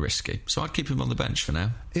bit risky. So I'd keep him on the bench for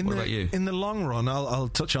now. What about you? In the long run, I'll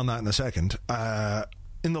touch on that in a second.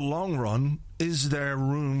 In the long run, is there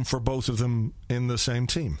room for both of them in the same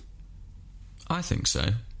team? I think so.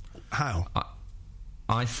 How?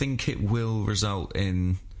 I think it will result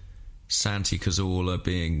in Santi Cazorla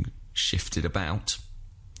being shifted about.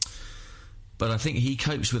 But I think he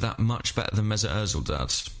copes with that much better than Mesut Ozil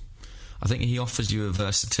does. I think he offers you a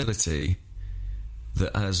versatility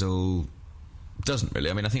that Ozil doesn't really.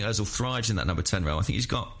 I mean, I think Ozil thrives in that number 10 role. I think he's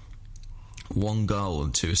got 1 goal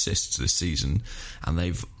and 2 assists this season, and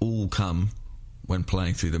they've all come when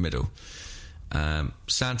playing through the middle.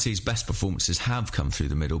 Santi's best performances have come through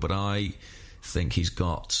the middle, but I think he's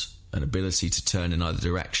got an ability to turn in either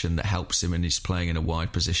direction that helps him, and he's playing in a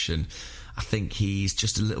wide position. I think he's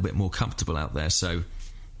just a little bit more comfortable out there. So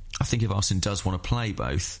I think if Arsene does want to play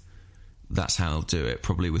both, that's how he'll do it,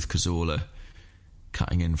 probably with Cazorla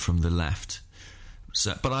cutting in from the left.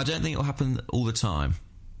 So, but I don't think it'll happen all the time.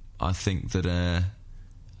 I think that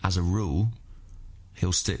as a rule,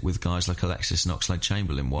 he'll stick with guys like Alexis and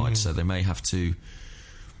Oxlade-Chamberlain wide, so they may have to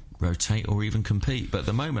rotate or even compete. But at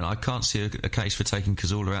the moment, I can't see a case for taking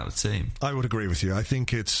Cazorla out of the team. I would agree with you. I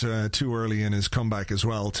think it's too early in his comeback as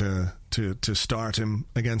well to start him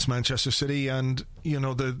against Manchester City. And, you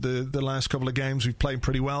know, the last couple of games we've played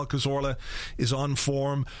pretty well. Cazorla is on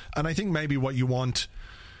form. And I think maybe what you want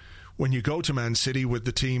when you go to Man City with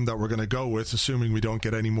the team that we're going to go with, assuming we don't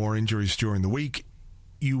get any more injuries during the week,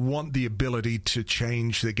 you want the ability to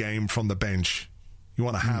change the game from the bench. You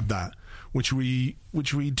want to have that, which we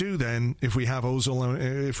do then if we have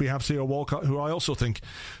Ozil, if we have Theo Walcott, who I also think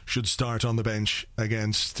should start on the bench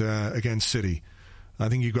against City. I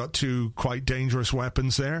think you've got 2 quite dangerous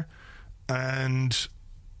weapons there, and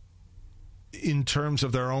in terms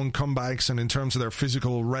of their own comebacks and in terms of their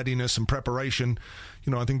physical readiness and preparation,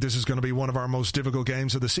 you know, I think this is going to be one of our most difficult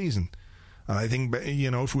games of the season. And I think,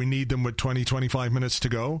 you know, if we need them with 20-25 minutes to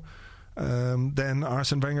go, then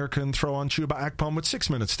Arsene Wenger can throw on Chuba Akpom with 6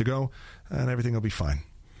 minutes to go, and everything will be fine.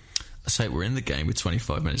 I say we're in the game with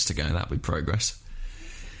 25 minutes to go. That'll be progress.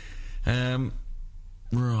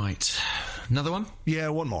 Right. Another one? Yeah,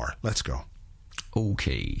 one more. Let's go.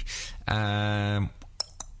 Okay.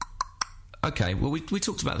 Okay, well, we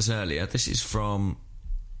talked about this earlier. This is from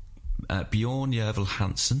Bjorn Yervel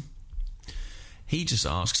Hansen. He just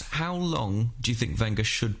asks, how long do you think Wenger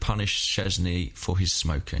should punish Szczesny for his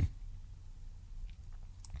smoking?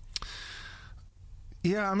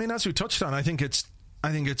 Yeah, I mean, as we touched on, I think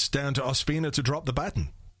it's down to Ospina to drop the baton,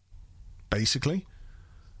 basically.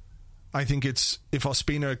 I think it's, if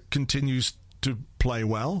Ospina continues to play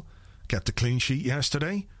well, kept a clean sheet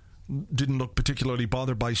yesterday, didn't look particularly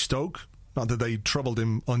bothered by Stoke, not that they troubled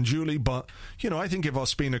him unduly, but, you know, I think if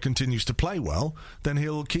Ospina continues to play well, then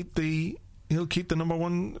he'll keep the number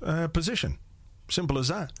 1 position. Simple as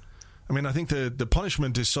that. I mean, I think the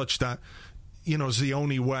punishment is such that, you know, it's the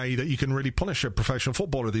only way that you can really punish a professional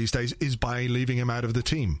footballer these days is by leaving him out of the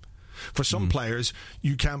team. For some players,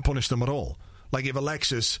 you can't punish them at all. Like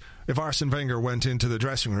if Arsene Wenger went into the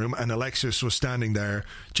dressing room and Alexis was standing there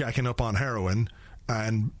jacking up on heroin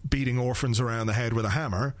and beating orphans around the head with a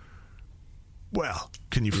hammer, well,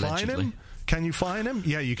 can you fine him? Can you fine him?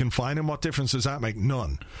 Yeah, you can fine him. What difference does that make?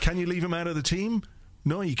 None. Can you leave him out of the team?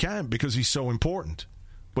 No, you can't, because he's so important.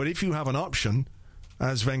 But if you have an option,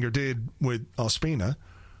 as Wenger did with Ospina,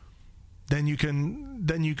 then you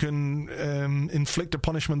can inflict a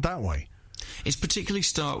punishment that way. It's particularly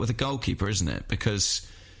start with a goalkeeper, isn't it? Because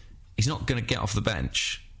he's not going to get off the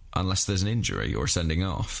bench unless there's an injury or a sending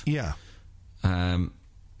off. Yeah.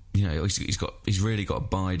 You know, he's really got to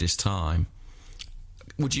bide his time.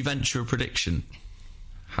 Would you venture a prediction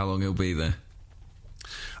how long he'll be there?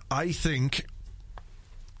 I think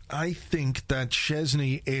that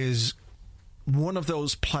Szczesny is one of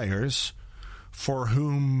those players for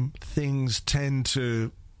whom things tend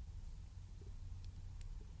to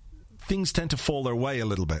things tend to fall their way a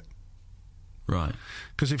little bit. Right.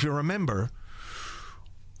 Because if you remember,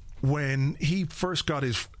 when he first got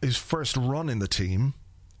his first run in the team,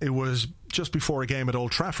 it was just before a game at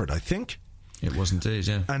Old Trafford, I think. It was indeed,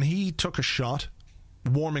 yeah. And he took a shot,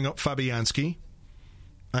 warming up Fabianski,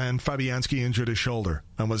 and Fabianski injured his shoulder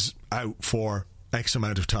and was out for X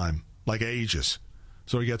amount of time, like ages.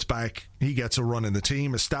 So he gets back, he gets a run in the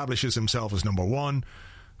team, establishes himself as number one,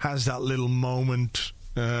 has that little moment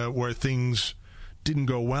where things didn't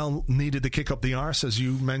go well, needed to kick up the arse, as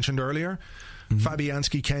you mentioned earlier.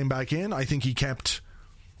 Fabianski came back in. I think he kept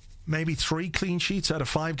maybe 3 clean sheets out of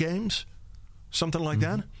 5 games, something like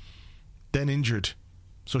that. Then injured.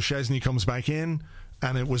 So Szczesny comes back in,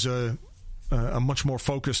 and it was a much more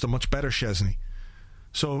focused, a much better Szczesny.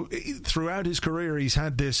 So throughout his career, he's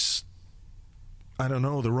had this, I don't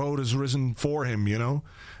know, the road has risen for him, you know.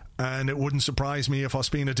 And it wouldn't surprise me if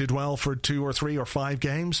Ospina did well for 2 or 3 or 5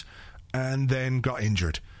 games and then got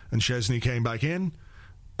injured. And Szczesny came back in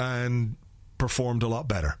and performed a lot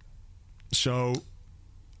better. So,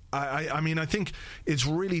 I mean, I think it's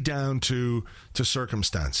really down to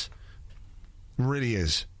circumstance. Really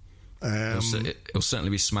is. He'll certainly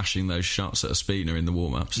be smashing those shots at Ospina in the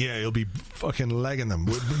warm-ups. Yeah, he'll be fucking legging them,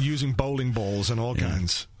 using bowling balls and all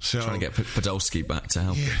kinds. So, trying to get Podolski back to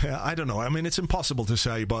help him. Yeah, I don't know. I mean, it's impossible to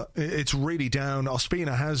say, but it's really down.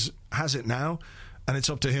 Ospina has it now, and it's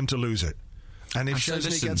up to him to lose it. And if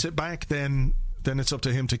Szczesny gets it back, then it's up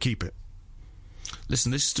to him to keep it.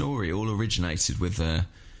 Listen, this story all originated with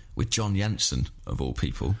John Jensen, of all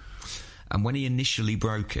people. And when he initially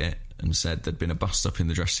broke it and said there'd been a bust-up in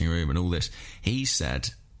the dressing room and all this, he said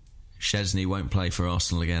Szczesny won't play for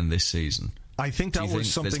Arsenal again this season. I think that was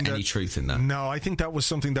something there's any truth in that? No, I think that was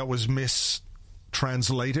something that was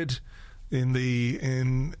mistranslated in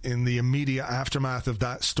the immediate aftermath of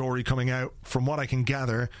that story coming out. From what I can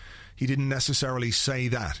gather, he didn't necessarily say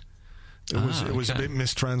that. It was a bit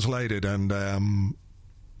mistranslated, and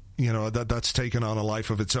you know, that's taken on a life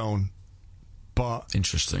of its own. But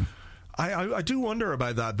interesting. I do wonder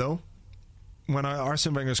about that, though. When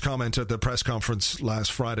Arsene Wenger's comment at the press conference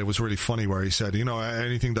last Friday was really funny, where he said, you know,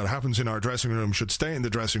 anything that happens in our dressing room should stay in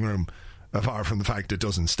the dressing room, apart from the fact it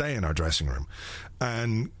doesn't stay in our dressing room.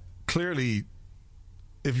 And clearly,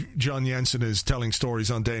 if John Jensen is telling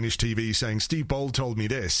stories on Danish TV saying, Steve Bold told me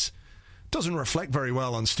this, doesn't reflect very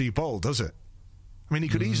well on Steve Bold, does it? I mean, he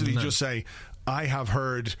could easily just say, I have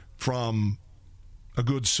heard from a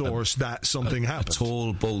good source that something happened. A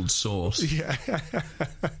tall, bold source. Yeah.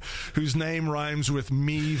 Whose name rhymes with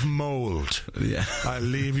Meave Mould. Yeah. I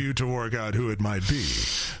leave you to work out who it might be.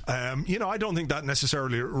 You know, I don't think that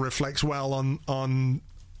necessarily reflects well on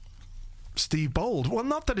Steve Bold. Well,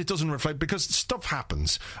 not that it doesn't reflect, because stuff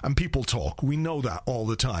happens and people talk. We know that all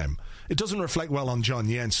the time. It doesn't reflect well on John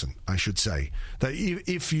Jensen, I should say. That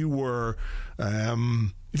if you were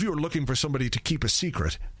looking for somebody to keep a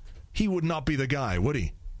secret, he would not be the guy, would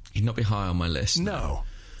he? He'd not be high on my list. No.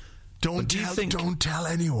 Don't tell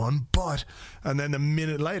anyone, but... And then a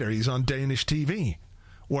minute later, he's on Danish TV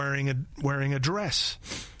wearing a dress.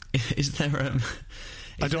 Is there...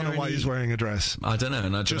 I don't know why he's wearing a dress. I don't know,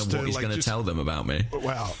 and I don't know what he's going to tell them about me.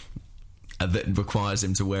 Well... That requires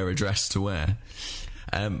him to wear a dress to wear.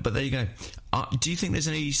 But there you go. Do you think there's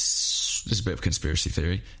any... This is a bit of conspiracy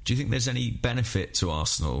theory. Do you think there's any benefit to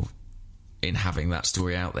Arsenal in having that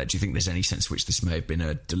story out there? Do you think there's any sense in which this may have been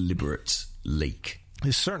a deliberate leak?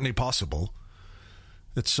 It's certainly possible.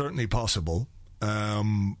 It's certainly possible.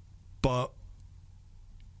 But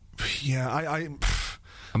yeah, I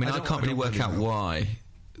mean, I can't really work out why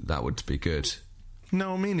that would be good.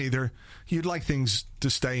 No, me neither. You'd like things to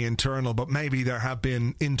stay internal, but maybe there have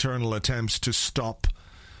been internal attempts to stop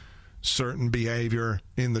certain behaviour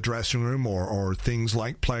in the dressing room, or things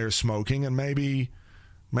like players smoking, and maybe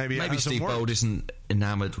Steve Bold isn't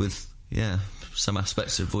enamoured with some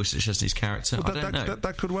aspects of Wojciech Szczesny's character. Well, I don't know.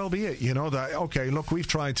 That could well be it. You know, that, okay, look, we've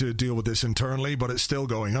tried to deal with this internally, but it's still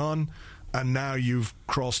going on, and now you've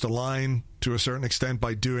crossed a line to a certain extent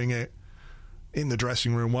by doing it in the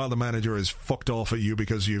dressing room while the manager is fucked off at you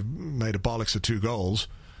because you've made a bollocks of 2 goals.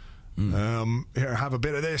 Here, have a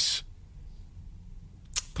bit of this.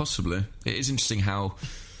 Possibly. It is interesting how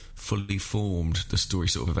fully formed the story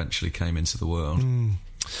sort of eventually came into the world.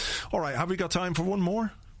 All right, have we got time for one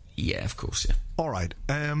more? Yeah, of course, yeah. All right.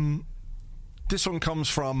 This one comes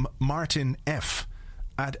from Martin F.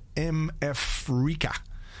 at MF Rika.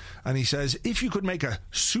 And he says, if you could make a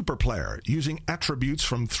super player using attributes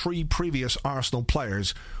from 3 previous Arsenal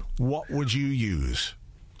players, what would you use?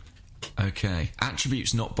 Okay.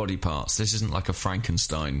 Attributes, not body parts. This isn't like a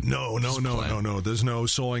Frankenstein. No. There's no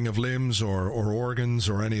sawing of limbs or organs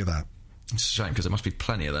or any of that. It's a shame because there must be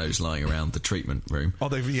plenty of those lying around the treatment room. Oh,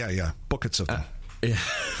 buckets of them. Yeah.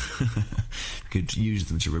 Could use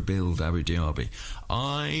them to rebuild Abu Dhabi.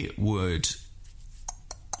 I would...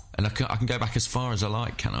 And I can go back as far as I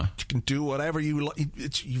like, can I? You can do whatever you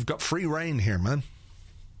like. You've got free reign here, man.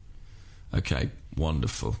 Okay,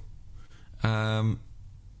 wonderful. Well,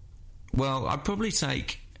 I'd probably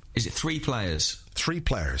take... Is it 3 players? 3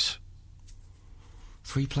 players.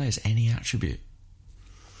 3 players, any attribute.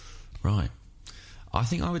 Right. I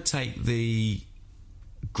think I would take the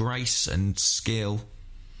grace and skill,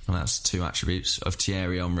 and that's 2 attributes, of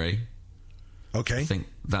Thierry Henry. Okay. I think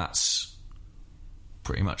that's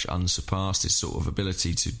pretty much unsurpassed, his sort of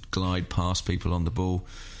ability to glide past people on the ball.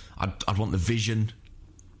 I'd want the vision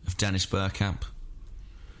of Dennis Bergkamp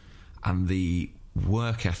and the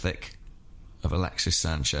work ethic of Alexis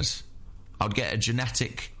Sanchez. I'd get a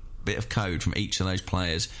genetic bit of code from each of those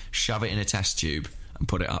players, shove it in a test tube and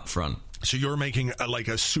put it up front. So you're making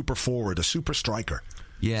a super forward, a super striker.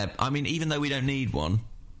 Yeah, I mean, even though we don't need one,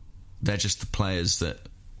 they're just the players that,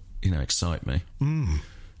 excite me.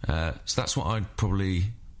 So that's what I'd probably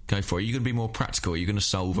go for. Are you going to be more practical? Are you going to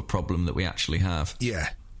solve a problem that we actually have? Yeah.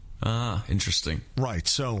 Ah, interesting. Right,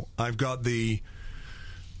 so I've got the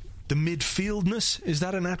midfieldness. Is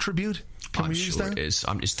that an attribute? Can we use that? It is.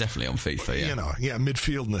 It's definitely on FIFA, yeah.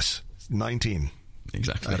 Midfieldness. 19.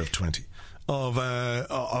 Exactly. Out of 20. Of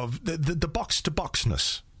the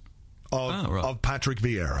box-to-boxness of Patrick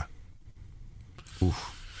Vieira.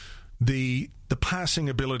 Oof. The passing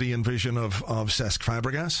ability and vision of Cesc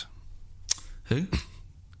Fabregas. Who?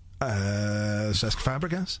 Cesc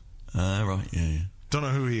Fabregas. Right, yeah. Don't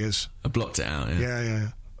know who he is. I blocked it out, yeah. Yeah.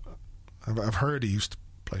 I've heard he used to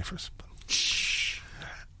play for us.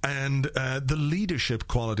 And the leadership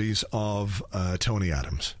qualities of Tony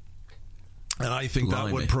Adams. And I think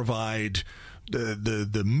that would provide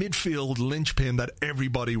the midfield linchpin that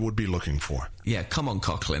everybody would be looking for. Yeah, come on,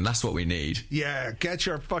 Coughlin, that's what we need. Yeah, get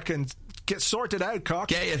sorted out, Cock.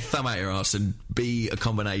 Get your thumb out your arse and be a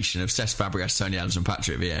combination of Cesc Fabregas, Tony Adams and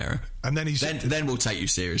Patrick Vieira. And then then we'll take you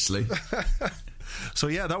seriously. So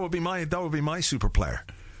yeah, that would be my super player.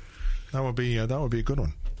 That would be a good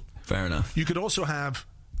one. Fair enough. You could also have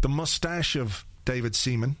the mustache of David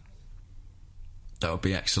Seaman. That would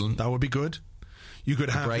be excellent. That would be good. You could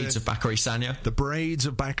have braids of Bakary Sagna. The braids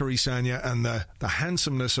of Bakary Sagna and the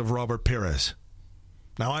handsomeness of Robert Pires.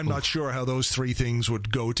 Now, I'm not sure how those 3 things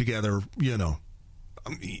would go together,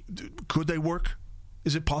 Could they work?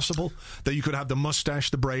 Is it possible that you could have the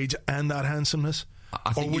mustache, the braids, and that handsomeness?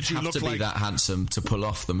 I think you'd have to be that handsome to pull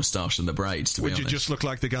off the moustache and the braids, to be honest. Would you just look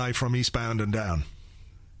like the guy from Eastbound and Down?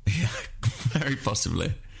 Yeah, very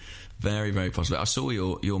possibly. Very, very possibly. I saw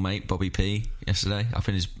your mate Bobby P yesterday up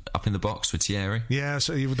in the box with Thierry. Yeah,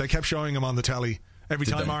 so they kept showing him on the telly. Every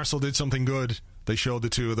time Arsenal did something good, they showed the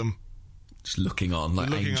 2 of them just looking on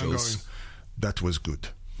like angels. Going, that was good.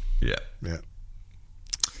 Yeah.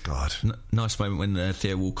 God. Nice moment when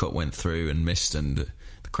Theo Walcott went through and missed, and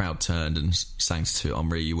the crowd turned and sang to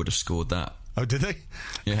Henry. You would have scored that. Oh, did they?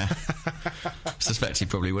 Yeah. Suspect he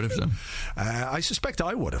probably would have done. I suspect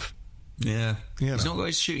I would have. Yeah. He's not got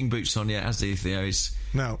his shooting boots on yet, has he, Theo?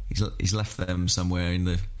 No. He's left them somewhere in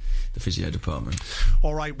the physio department.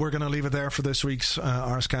 All right, we're going to leave it there for this week's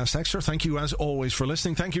Arsecast Extra. Thank you, as always, for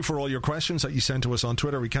listening. Thank you for all your questions that you sent to us on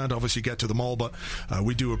Twitter. We can't obviously get to them all, but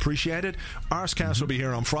we do appreciate it. Arsecast will be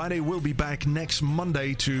here on Friday. We'll be back next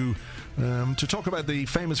Monday to talk about the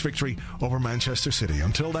famous victory over Manchester City.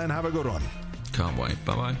 Until then, have a good one. Can't wait.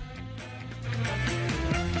 Bye-bye.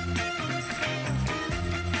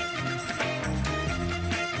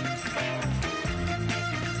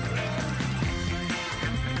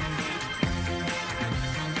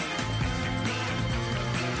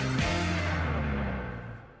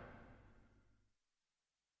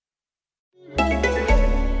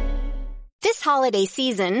 This holiday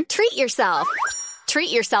season, treat yourself.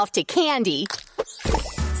 Treat yourself to candy.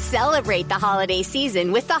 Celebrate the holiday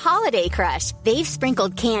season with the Holiday Crush. They've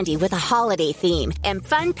sprinkled candy with a holiday theme and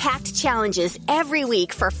fun-packed challenges every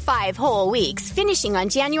week for 5 whole weeks, finishing on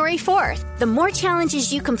January 4th. The more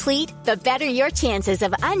challenges you complete, the better your chances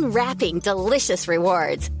of unwrapping delicious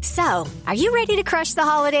rewards. So, are you ready to crush the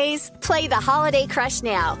holidays? Play the Holiday Crush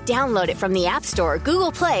now. Download it from the App Store,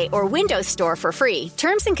 Google Play, or Windows Store for free.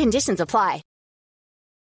 Terms and conditions apply.